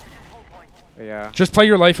anyway. But yeah. Just play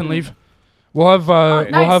your life and leave. We'll have we'll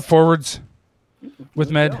nice. have forwards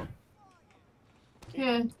with med.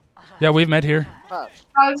 Yeah. Yeah, we have med here.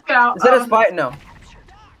 Let's get out. Is that a spy? No.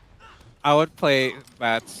 I would play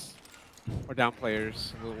bats or down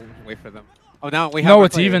players. We'll wait for them. Oh, now we have. No, our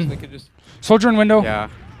it's players. even. We can just. Soldier in window. Yeah.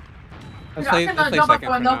 Let's Yeah, I play. can, Let's play jump up second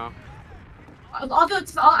for window. now.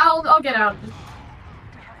 I'll get out.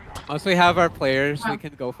 Once we have our players, we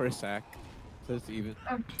can go for a sack. So it's even.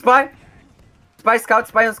 Spy. Spy scout.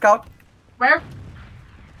 Spy on scout. Where?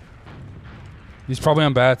 He's probably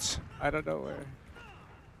on bats. I don't know where.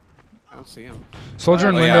 I don't see him. Soldier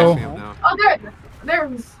in Oh, yeah, I window. see him now. Oh,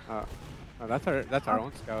 there's. Oh, that's our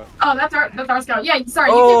own scout. Oh, that's our scout. Yeah, sorry,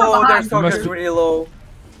 you Oh, came their from behind. soldier's must be- really low.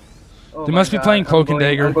 Oh They my must be God, playing I'm Cloak and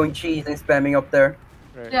going- Dagger. I'm going cheese and spamming up there.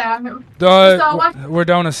 Right. Yeah, Uh, Just, we're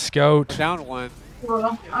down a scout. Down one.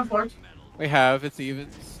 I'm forced. We have. It's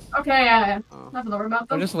evens. Okay, yeah. Oh. Nothing to worry about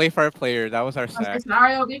We'll them. just wait for our player. That was our That's the sack.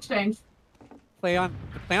 scenario of the exchange. Play on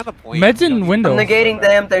the point. Med's You don't in need- window. I'm negating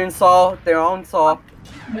them. They're in saw. They're on saw.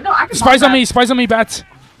 But no, I can Spies bomb on that. me. Spies on me. Bats.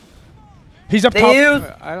 He's up They top.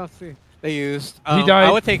 use. I don't see. They used. He died.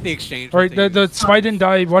 I would take the exchange. All right, the spy didn't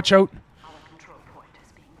die. Watch out.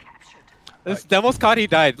 This demo's caught. He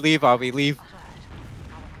died. Leave, Avi. Leave.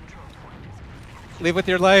 Leave with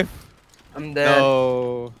your life. I'm dead.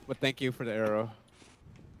 No, but thank you for the arrow.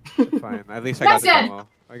 Fine. At least I got That's the dead. demo.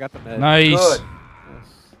 I got the med. Nice. Good.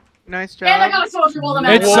 Nice job. And I got a soldier while the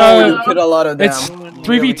It's, match. Whoa, uh, you did a lot of It's damn.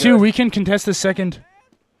 3v2. We can contest the second.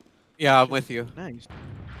 Yeah, I'm with you. Nice.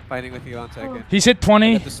 Fighting with you on second. He's hit I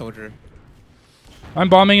 20. got the soldier. I'm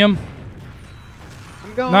bombing him.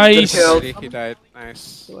 I'm going. Nice. Good kill. He died.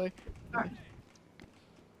 Nice.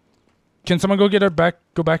 Can someone go get our back?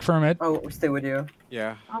 Go back for our med. Oh, stay with you.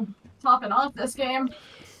 Yeah. I'm topping off this game.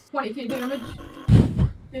 20k damage.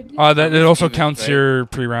 That it also Evens, counts right? your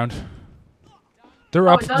pre-round. They're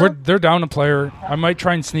Oh, up. it does? They're down a player. I might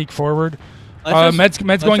try and sneak forward. Let's Med's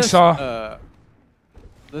let's going just, saw.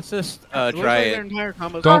 Let's just Looks try like their it. entire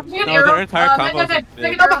combo's Don't- Can you No, arrow? their entire combo's Take in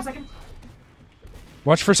mid. it up a second.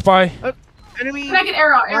 Watch for spy. enemy. Can I get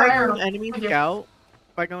arrow? If I go Arrow. an enemy Thank you. scout.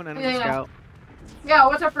 If I go an enemy Yeah, yeah. scout. Yeah,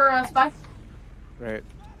 what's up for spy? Right.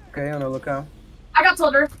 Okay, on the lookout. I got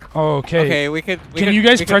soldier. Okay. Okay, we could. Can you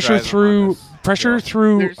guys pressure through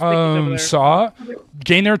through There's sneakies over there. saw?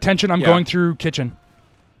 Gain their attention. I'm Yeah. going through kitchen.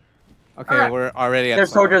 Okay, Alright. we're already at. Their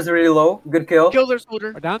soldier's really low. Good kill. Kill their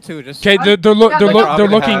soldier. We're down two. Just. Okay, they're Yeah, they're like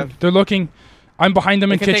looking. have- They're looking. I'm behind them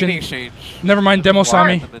We in can take the kitchen. exchange. Never mind. Demo saw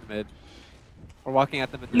Walking me. at them in mid. We're walking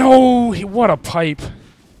at them in mid. No, what a pipe.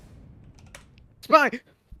 Spy.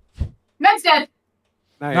 Med's dead.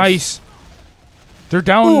 Nice. They're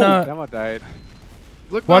down. Demo died.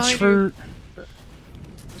 Look Watch behind for. you.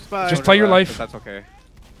 Spy. Just play your Left, life. but That's okay.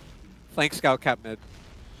 Flank scout cap mid.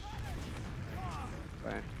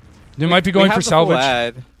 Fine. They might be We going have for the full salvage.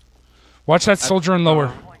 ad. Watch that soldier in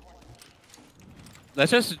lower.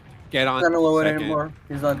 Let's just get on. He's not low second. anymore.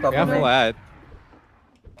 He's on top We have of full me. ad.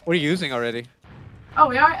 What are you using already? Oh,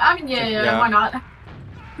 we are? I mean, yeah, Yeah. why not?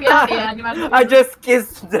 Yeah, you might as well. I just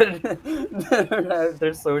kissed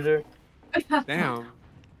their soldier. Damn.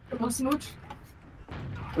 Little smooch.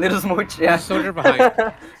 Little smooch, yeah. Soldier behind.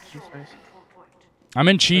 I'm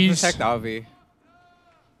in Let's cheese. protect Avi.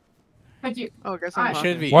 Thank you. Oh, I guess Alright. I'm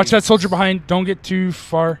Should be. Watch that soldier behind. Don't get too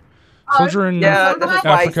far. Soldier in. Yeah, there's a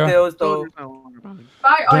spy Africa. still, so. Soldier's no longer behind.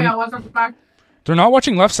 Bye. Oh, Don't- yeah, what's up with back? They're not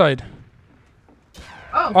watching left side.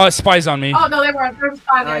 Oh. Spies on me. Oh, no, they weren't. They're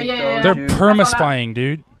spy there. I Yeah, yeah, yeah. They're dude. perma spying,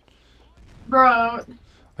 dude. Bro.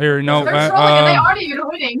 Here, no. They're trolling and they already even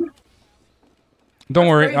winning. Don't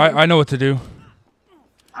worry. crazy. I know what to do.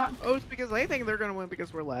 Oh, it's because they think they're gonna win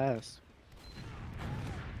because we're last.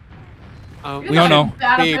 You're We don't not know.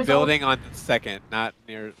 bad Be official. building on second, not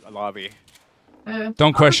near a lobby.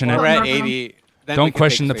 Don't question it. We're at Not gonna- 80. Then Don't we can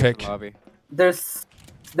question take the space pick. in lobby. There's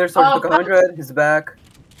soldier took Oh, 100. He's back.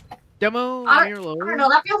 Demo I near I lower. don't know.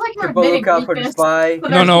 That feels like you're Triple admitting lookout for the weakness. spy. But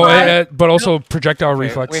No, there's no. spy. But also projectile Okay,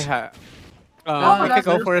 reflex. We have. Oh, We could that's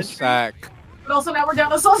go for a interesting. sack. But also now we're down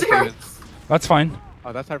to soldier. Evens. That's fine.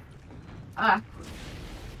 Oh, that's our.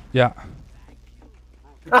 Yeah.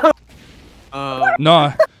 Um,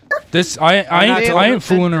 No. This I ain't not I ain't going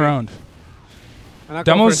fooling for- around. I'm not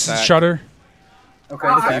going for a Demos sack. shutter. Okay,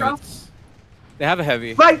 Oh, this I is- know. They have a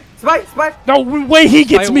heavy. Spy! Spy! Spy! No way he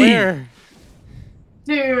gets By me. where?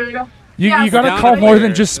 Dude. You Yeah, you gotta down call more here.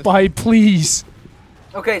 than just spy, please.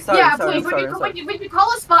 Okay, sorry, Yeah, sorry, please. sorry, When sorry. you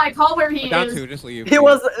call a spy, call where he We're down is. two. Just leave. He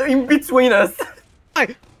was in between us.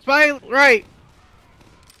 Spy right.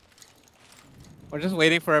 We're just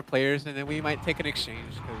waiting for our players, and then we might take an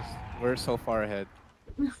exchange because we're so far ahead.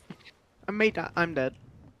 I'm dead.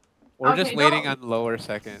 We're Okay, just waiting no. on lower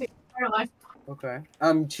second. Your life. Okay.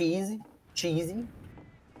 Cheesy. Cheesy.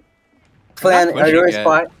 Flan, are pushing you a yet.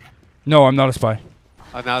 spy? No, I'm not a spy.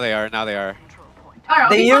 Oh, now they are. Now they are. Alright,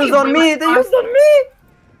 They he's not used even on me! really They spy. used on me!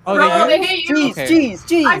 Oh, Bro, they they use. hate you. Cheese, Okay. cheese,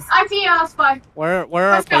 cheese! I see spy. Where are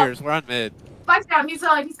our Let's go. players? We're on mid. Spy's down. He's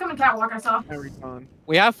coming catwalk. I saw. I respawn.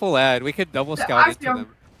 We have full ad. We could double Yeah, scout I into see 'em.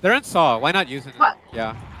 them. They're in saw. Why not using it? What?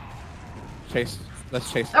 Yeah. Chase. Let's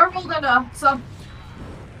chase. They're rolled in so.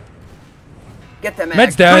 Get them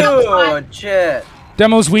Med's dead. Good shit.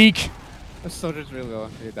 Demo's weak. This soldier's really low.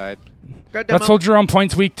 He died. Got demo. That soldier on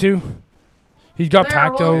point's weak too. He's got There,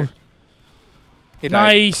 Pacto. Warrior. He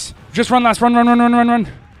died. Nice. Just run last. Run. Yeah,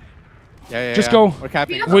 yeah. Just yeah. go. We're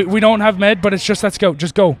capping. We don't have med, but it's just that scout.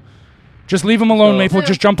 Just go. Just leave him alone, go. Maple. Yeah.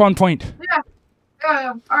 Just jump on point.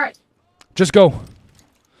 Yeah. Alright. Just go.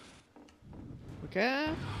 Okay.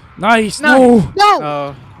 Nice. No. No.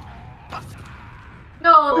 No. Oh,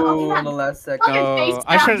 No, on the last second. fucking face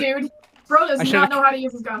I tap, should- dude. Bro does I not should've- know how to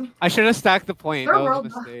use his gun. I should have stacked the point. They're That was a rolled.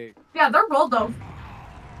 mistake. Yeah, they're rolled though.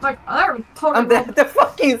 Like, they're totally I'm rolled. at the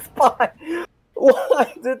fucking spot.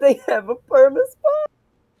 Why do they have a perma spot?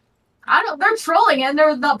 I don't. They're trolling and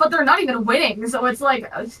they're not, but they're not even winning. So it's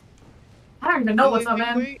like, I don't even know what's up,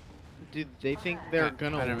 man. Do they think they're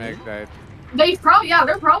gonna Better win? make that. They probably, yeah,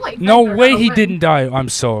 they're probably. No they're way gonna he win. didn't die. I'm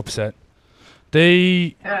so upset.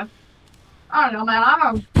 They Yeah. I don't know,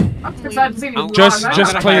 man. I'm excited to see these Just- vlogs.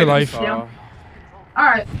 just I play your don't- life. Yeah. All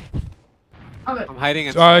right. Okay. I'm hiding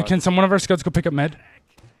in saw. can some one of our scouts go pick up med?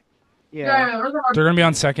 Yeah. Where's the They're gonna be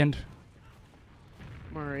on second.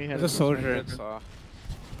 Murray There's has a soldier in saw.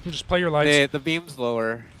 Just play your lives. The beam's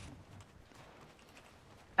lower.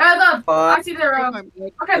 I see their. Okay,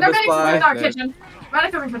 they're The medics spy in our dead. kitchen.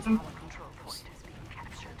 Medics in the kitchen.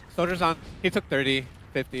 Soldier's on. He took 30,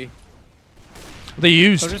 50. They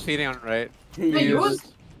used. Soldier's feeding on right. They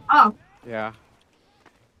used? Oh. Yeah.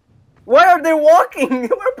 Why are they walking? We're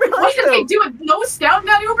What behind did they them. do? No scout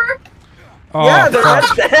that Uber? Oh, Yeah, they're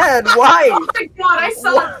fuck. not dead. Why? Oh my god, I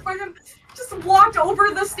saw it. Fucking just walked over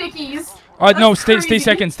the stickies. No, That's stay crazy.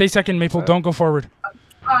 second. Stay second, Maple. Don't go forward.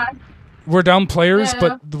 Uh, We're down players,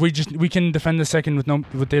 Yeah. but we can defend the second with no.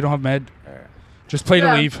 With they don't have med. Just play to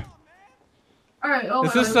Yeah. leave. Alright, oh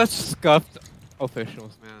This is such scuffed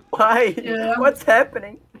officials, man. Why? Yeah. What's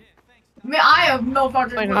happening? Man, I have no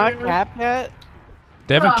fucking Like clue. not capped yet.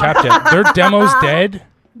 They haven't Bruh. capped yet. Their demo's dead.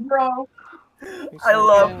 Bro. I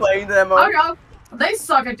love playing them. Okay. They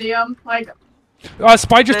suck at DM. Like,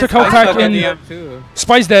 Spy just took Spy health pack suck in. at DM too.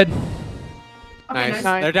 Spy's dead. okay, Nice.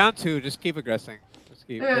 nice. They're down 2. Just keep aggressing. Just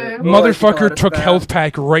keep. Yeah. Motherfucker God, took it's health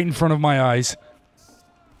bad. pack right in front of my eyes.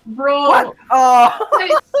 Bro. What? Oh.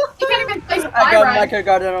 You can't even play I Spy got right. Micah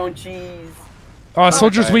got their own cheese.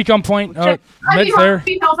 Soldier's Okay. weak on point. I Med's need there. help, I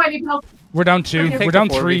need help, I need help. We're down 2. Take We're the down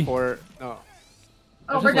 4 3. before- No.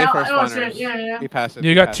 Oh, Let's we're just wait down. for Oh spawners. shit, yeah. We pass it. You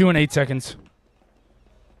we got pass 2 it. and 8 seconds.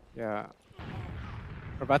 Yeah.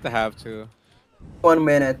 We're about to have 2. 1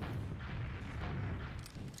 minute.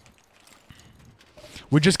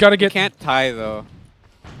 We just gotta You get. can't tie though.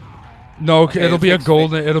 No, Okay, it'll be a fix it.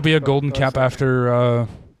 golden. It'll be a golden go cap second.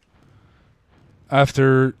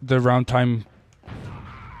 after the round time.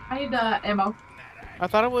 I need ammo. I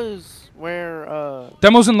thought it was where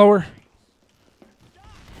Demo's in lower.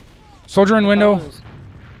 Soldier in window.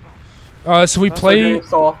 So we play.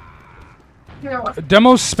 Saw. Here, what?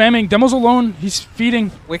 Demo's spamming. Demo's alone. He's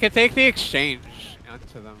feeding. We can take the exchange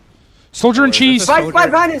onto them. Soldier and Or cheese. this is Spy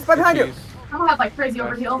soldier behind you, spy behind you. cheese. I don't have like crazy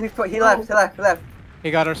overheal. He left, he left, he left.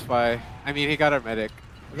 He got our spy. I mean, he got our medic.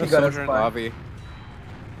 There's a got our soldier in spy. lobby.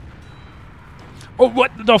 Oh,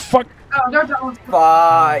 what the fuck? Oh, they're done.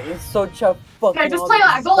 Spy. It's such a fucking. Okay, just play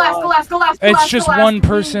last. Go last. Go last. Go last. Go It's last, just go last. one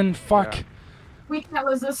person. Fuck. Yeah. We can't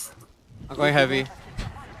lose this. I'm going heavy.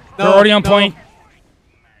 They're already on no. point.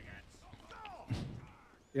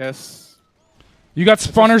 Yes. You got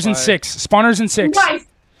spawners in spy. 6. Spawners in 6. Nice.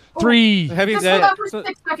 3. Heavy Just dead. hold on for So-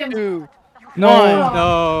 6 seconds. 2. No.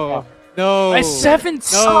 No. No. I 7.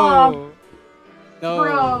 No. No.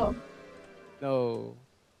 Bro. No.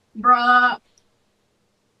 Bruh.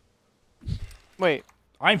 Wait.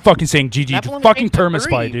 I'm fucking saying GG. That one Fucking changed to perma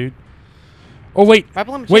spy, 3. dude. Oh wait.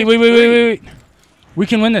 Babylon Wait. changed to 3. We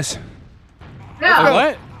can win this. Yeah. Wait,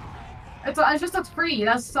 what? It's just a free.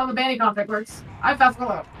 That's how the banning conflict works. I fast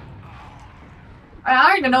rollout. I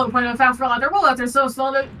don't even know the point of a fast rollout. Their rollouts are so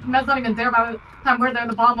slow that Med's not even there by the time we're there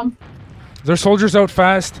to bomb them. Their soldiers out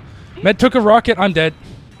fast. Med took a rocket. I'm dead.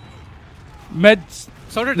 Med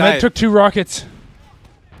Soldier died. took 2 rockets.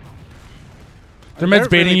 Their med's They're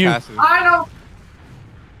baiting really you. passive. I know.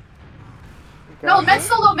 No, Okay. Med's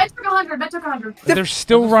so low. Med took 100. Med took 100. They're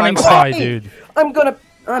still Just running find spy, out. dude. I'm gonna.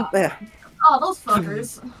 Oh, those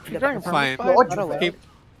fuckers. You're doing Fine. perfect. What I don't you-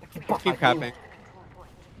 like Keep capping.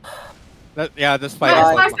 Yeah, this Yeah, fight is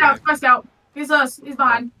Spy like Scout. behind. Spy Scout. He's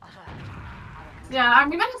behind. Yeah,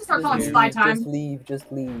 we might have to start calling Spy time. Just leave,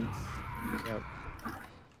 just leave.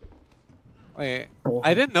 Wait,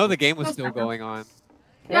 I didn't know the game was still going on.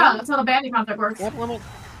 Yeah, that's how the banning conflict works. Cap limit.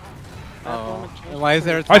 Oh, why is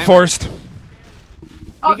there a I timer? forced.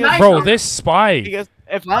 Oh, Because- nice. Bro, this spy. Because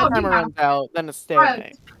if Oh, that timer yeah. runs out, then it's stay.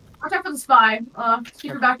 Alright. Watch out for the spy. Keep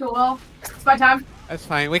your back to a wall. Spy time. That's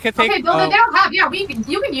fine. We can take. Okay, no, they don't have. Yeah, you can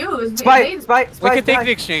use. Spy, spy, we spy, can take spy.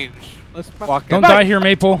 the exchange. Let's walk. Don't in. die here,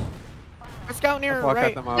 Maple. Let's scout near Let's walk right.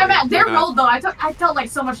 at them all. Yeah, man, they're Why not? rolled though. I dealt like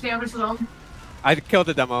so much damage to them. I killed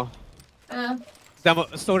the demo. Uh, Demo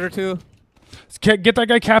soldier 2. Get that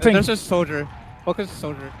guy capping. There's a soldier. Focus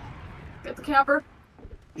soldier. get the camper.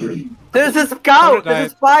 There's a scout. Soldier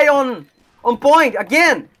There's a spy on point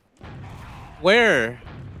again. Where?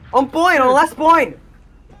 On point. On last point.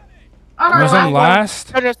 Alright, Was on last.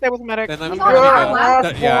 Soldier, stay with medic. Then let me He's on grab our you.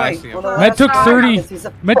 last Yeah, I point. see On him. the Med last took point. 30. Because he's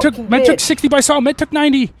a Med took fucking bitch. 60 by Saul. Med took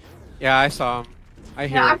 90. Yeah, I saw him. I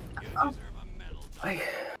hear Yeah, it.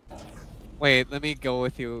 Wait, let me go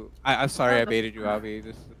with you. I'm sorry I baited you, Avi.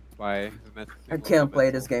 This is why. I can't play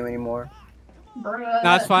this game anymore. No,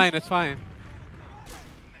 it's fine. It's fine.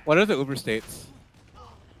 What are the Uber states?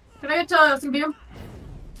 Can I get some view?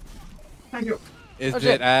 Thank you. Is Oh, it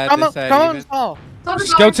shit. at Come this on, at come on, even? Saul. Soldier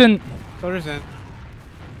Scout's in. Soldier's in.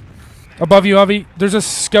 Above you, Avi. There's a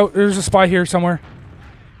scout. There's a spy here somewhere.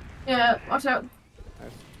 Yeah, watch out.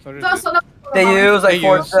 Nice. Soldier's No, in. so no. They use. I They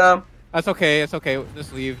forced use. them. That's okay. It's okay.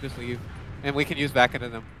 Just leave. Just leave. And we can use back into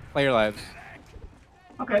them. Play your lives.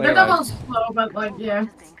 Okay, Play they're your double lives. slow, but like, yeah.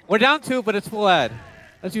 We're down 2, but it's full ad.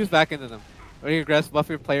 Let's use back into them. Ready to aggress, buff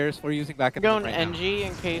your players. We're using back into them Going right now. NG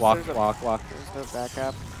in case Walk, there's a walk, walk. there's no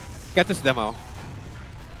backup. Get this demo.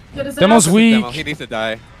 Get us Demo's out. weak. Demo. He needs to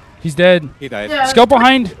die. He's dead. He died. Yeah. Scout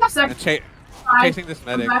behind. Have a sec. And Bye. chasing this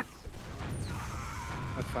medic. I'm back.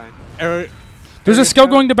 That's fine. Error. There's a scout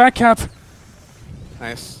going to back cap.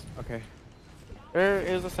 Nice. Okay. There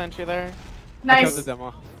is a sentry there. I killed Nice. the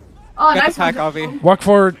demo. Oh, Get nice the pack, one. Avi. Walk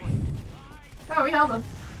forward. Oh, we held him.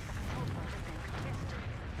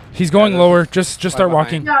 He's going Yeah, lower. Just start behind.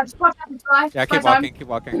 walking. Yeah, just watch out and try. Yeah, keep Try time. walking. Keep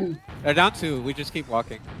walking. They're down 2. We just keep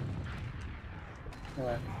walking.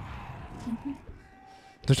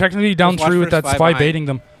 They're technically down Just watch 3 for with that spy spy behind. baiting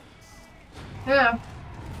them. Yeah.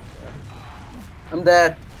 I'm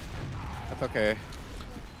dead. That's okay.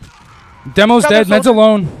 Demo's Double dead. Med's soldier.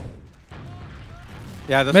 alone.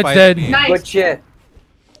 Yeah, the Med's spy is dead. me. Nice. Good shit.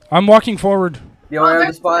 I'm walking forward. The owner of the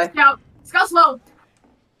there's spy. Scout. Scout's low.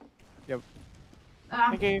 Yep.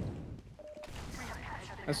 Thank you.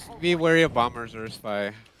 Let's be wary of bombers or a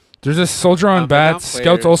spy. There's a soldier on They're down bats. Scout's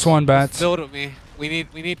players. also on bats. Build with me. We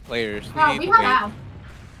need players. We No, need we to wait. have.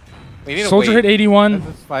 We need to Soldier wait. hit 81. That's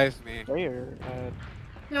the spies me. Player.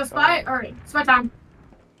 No, spy. Alright, spy time.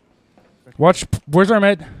 Watch. Where's our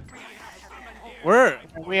med? We're.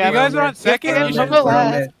 We You have guys are on second. Yeah, You we're should on go mid.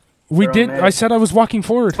 last. We We're on did. med. I said I was walking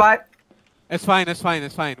forward. Spy. It's fine. It's fine.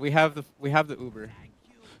 It's fine. We have the Uber.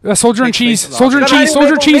 Soldier and Take cheese. space a lot. Soldier and Maple, cheese. Soldier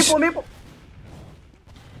maple, cheese. maple, maple.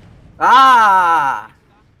 Ah.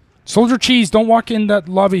 Soldier cheese. Don't walk in that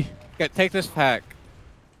lobby. Take this pack.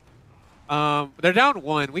 They're down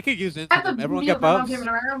 1. We could use into I have them. to Everyone mute get them, I'm buffs. giving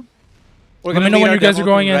around. We're Let me gonna know lead when our you guys are demo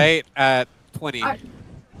going to in. right at 20. Alright.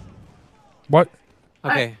 What?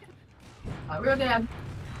 Okay. We're dead.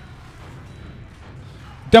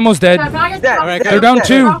 Demo's dead. Can I get Dead. some- Alright, They're down Dead.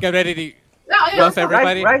 2. Get ready to Yeah, yeah, buff let's go.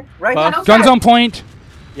 everybody. Right. Buff. no, Guns okay. on point.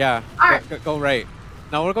 Yeah. Alright. Go right.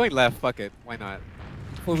 No, we're going left. Fuck it. Why not?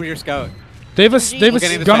 Over your scout. They have a We're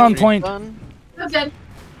getting the gun on sentry. point. Done. That's dead.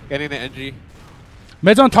 Getting the NG.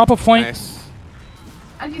 Med's on top of point. Nice.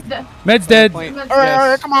 And he's dead. Med's dead. Point. Alright, Alright, Yes.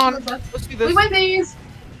 alright, come on. Let's do We this. win these.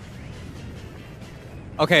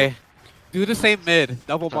 Okay. Do the same mid.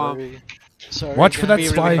 Double bomb. Sorry, Watch for that Be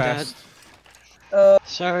spy. really fast.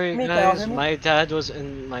 Sorry, Make guys. out, My dad was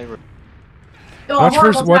in my room. Oh, Watch for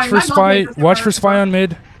horrible watch spy. for My spy. mom made this Watch for different. spy on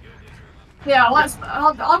mid. Yeah,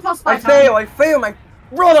 I'll call spy I fail. My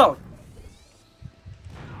roll out.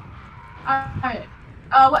 Alright.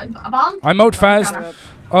 What? A bomb? I'm out fast.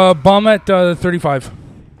 Bomb at 35.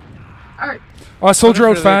 Alright. Soldier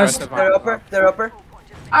out Really fast. aggressive. They're upper.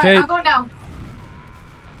 Alright, Okay. I'm going down.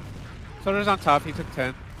 Soldier's on top. He took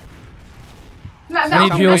 10. No, I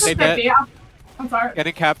need heals. I took 50, yeah. I'm sorry.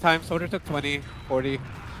 Getting cap time. Soldier took 20, 40.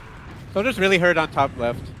 Soldier's really hurt on top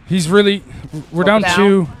left. He's really. We're down Down.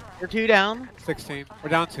 2. We're 2 down. 16. We're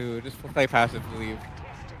down 2. Just play passive. Leave.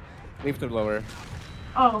 Leave to lower.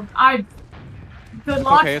 Oh, good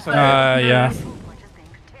luck. okay, it's but- okay. Yeah.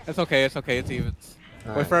 It's okay. It's okay. It's evens.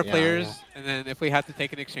 Wait for our players, and then if we have to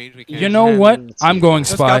take an exchange, we can. You know what? I'm going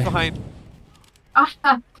There's a scout spy. behind.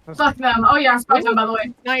 Fuck them. Oh yeah, spy time by the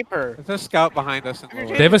way. Sniper. There's a scout behind us in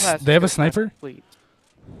lower. They have a sniper? Please.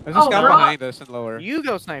 There's a Oh, scout bro. behind us in lower. You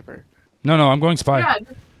go sniper. No, I'm going spy. Yeah.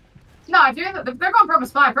 No, if they're going from a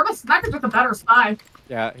spy, from a sniper's with a better spy.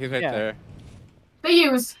 Yeah, he's right Yeah. there. They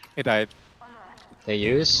use. He died. They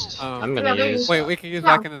used. I'm Yeah, gonna they use. used. Wait, we can use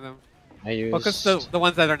Yeah. back into them. I used. Focus the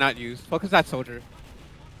ones that are not used. Focus that soldier.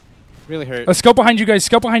 Really hurt. A scout behind you guys.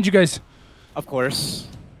 Scout behind you guys. Of course.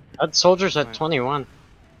 That soldier's at 21.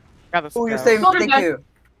 Got the Oh, you're scout. saving. Soldier Thank dead. you.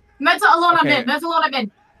 Med's alone on Okay. mid. Med's alone on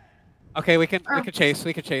mid. Okay, we can chase.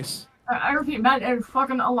 We can chase. I repeat, Med is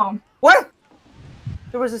fucking alone. What?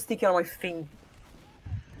 There was a sticky on my feet.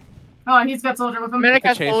 Oh, he's got soldier with him. Medic We can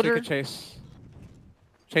has chase. We soldier. can chase.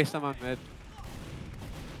 Chase them on mid.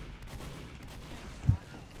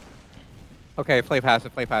 Okay, play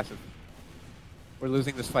passive, play passive. We're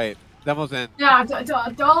losing this fight. Demo's in. Yeah,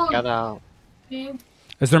 don't. Get out.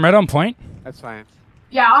 Is there meta on point? That's fine.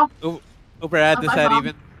 Yeah. Uber add this That's at fine.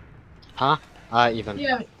 even. Huh? Even.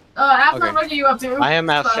 Yeah. After Okay. what are you up to? I am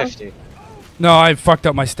at So, 50. No, I fucked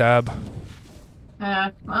up my stab.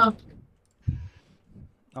 Well,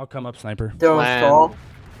 I'll come up sniper. Don't Plan. stall.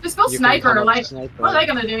 just go You can come sniper. up Like, sniper. what are they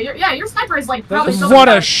gonna do? Your sniper is like probably. What still a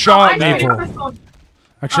better. shot, I see Maple. your pistol.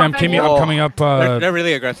 Actually, I'm thank coming. you. I'm coming up. They're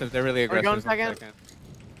really aggressive. They're really Are we aggressive. going One second?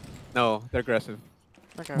 No, they're aggressive.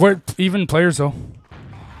 Okay. We're even players though.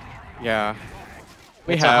 Yeah.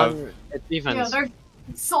 We It's have. 100. It's even. Yeah, they're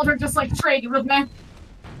soldier just like trading with me.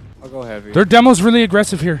 I'll go heavy. Their demo's really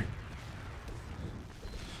aggressive here.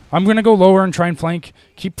 I'm gonna go lower and try and flank.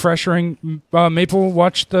 Keep pressuring. Maple,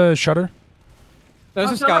 watch the shutter. There's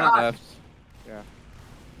Oh, a scout on sure. left. Yeah.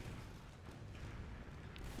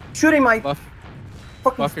 Shooting my Buff,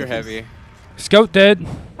 fucking buff your stickies. heavy. Scout dead. Can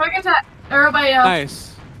I get that arrow by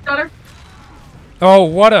Nice. shutter? Oh,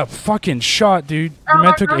 what a fucking shot, dude. The Arrow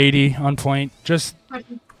med took marker. 80 on point. Just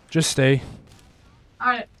stay.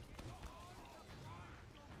 Alright.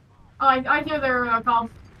 Oh, I hear their call.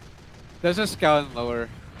 There's a scout in lower.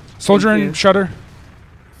 Soldier Thank and you. shutter.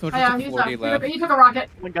 So Oh, yeah, just he's 40 done. left. He took a rocket.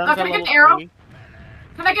 My gun's Can I at get an level arrow? 3.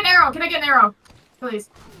 Can I get an arrow? Can I get an arrow? Please.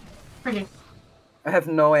 Thank you. I have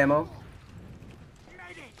no ammo.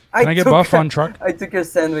 Can I get buff on truck? I took your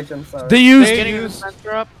sandwich. I'm sorry. They used. They Getting a use.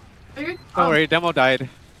 sensor up. Are you? Don't worry, demo died.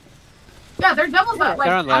 Yeah, they're devils that like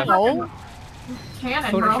They're on left. fucking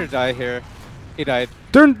cannon, Soldier bro. should die here. He died.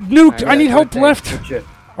 They're nuked. I Yeah, need help Good left shit.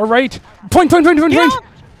 or right. Point.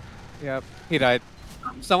 Yep, he died.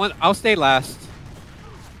 Someone, I'll stay last.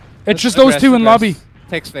 It's just those two in lobby.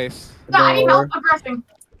 Take space. Yeah, I need Door. help aggressing.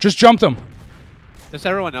 Just jump them. Just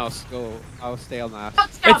everyone else go. I'll stay on last.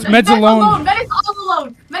 It's Med's alone. Med is all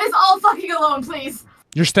alone. Med is all fucking alone, please.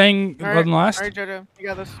 You're staying Alright, on last. Alright, Jojo, you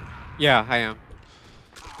got this. Yeah, I am.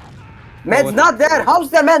 Man's not dead. How's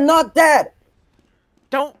that man not dead?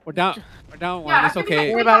 Don't We're down. We're down one. Yeah, It's I think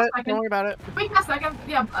okay. worry about it. Don't worry about it. Wait a second.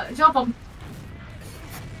 Yeah, jump him.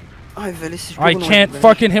 I can't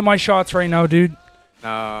fucking hit my shots right now, dude.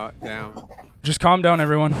 No, damn. Just calm down,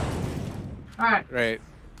 everyone. Alright. Right.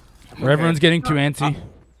 Or everyone's getting too antsy.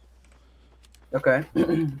 Okay.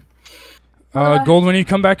 Gold, when you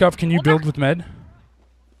come back up, can you build with med?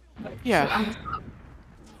 Yeah.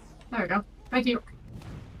 There we go. Thank you.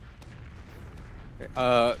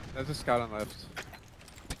 There's a scout on left.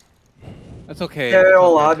 That's okay. They're that's on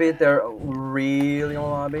okay. lobby. They're really on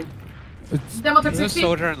lobby. Demo took There's a 60.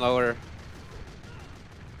 soldier in lower.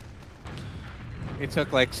 He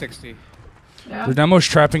took like 60. Yeah. The demo's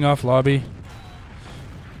trapping off lobby.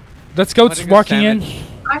 That scout's Putting a walking in.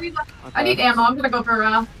 sandwich I need ammo. I'm gonna go for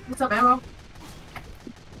what's up, ammo?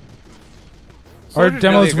 Our Soldier's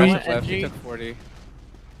demo's really weak. aggressive left. He NG. took 40.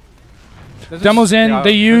 There's a Demo's in. scout- They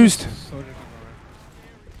there's a used. soldier in lower.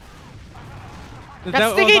 The That's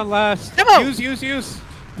demo's sticky. on last. Demo! Use.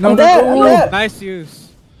 No, I'm dead. no, I'm no. dead. Nice use.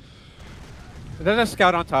 There's a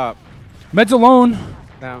scout on top. Med's alone.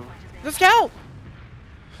 Down. The scout!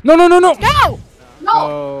 No. Scout! No!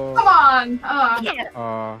 Oh. Come on!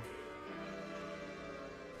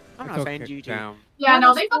 I'm it's not okay. saying GG. Down. Yeah,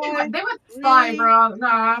 no, they Honestly, went spy, bro.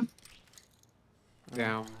 Nah.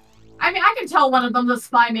 Down. I mean, I can tell one of them the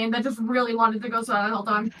spy man that just really wanted to go so that whole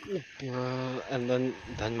time. And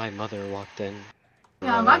then my mother walked in.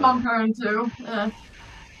 Yeah, my mom turned too.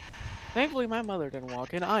 Thankfully, my mother didn't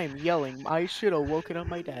walk in. I am yelling. I should have woken up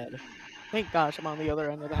my dad. Thank gosh I'm on the other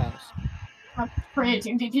end of the house. For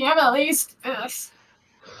 18 DPM at least. Ugh.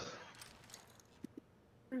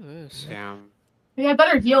 Screw this. Down. He had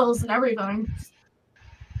better heals and everything.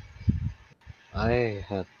 I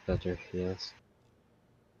had better heals.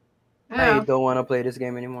 Yeah, I don't want to play this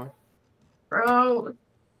game anymore. bro.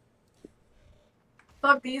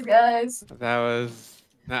 Fuck these guys. That was.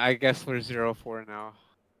 I guess we're 0-4 now.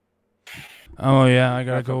 Oh yeah, I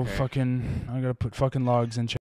gotta That's go okay. fucking. I gotta put fucking logs in chat.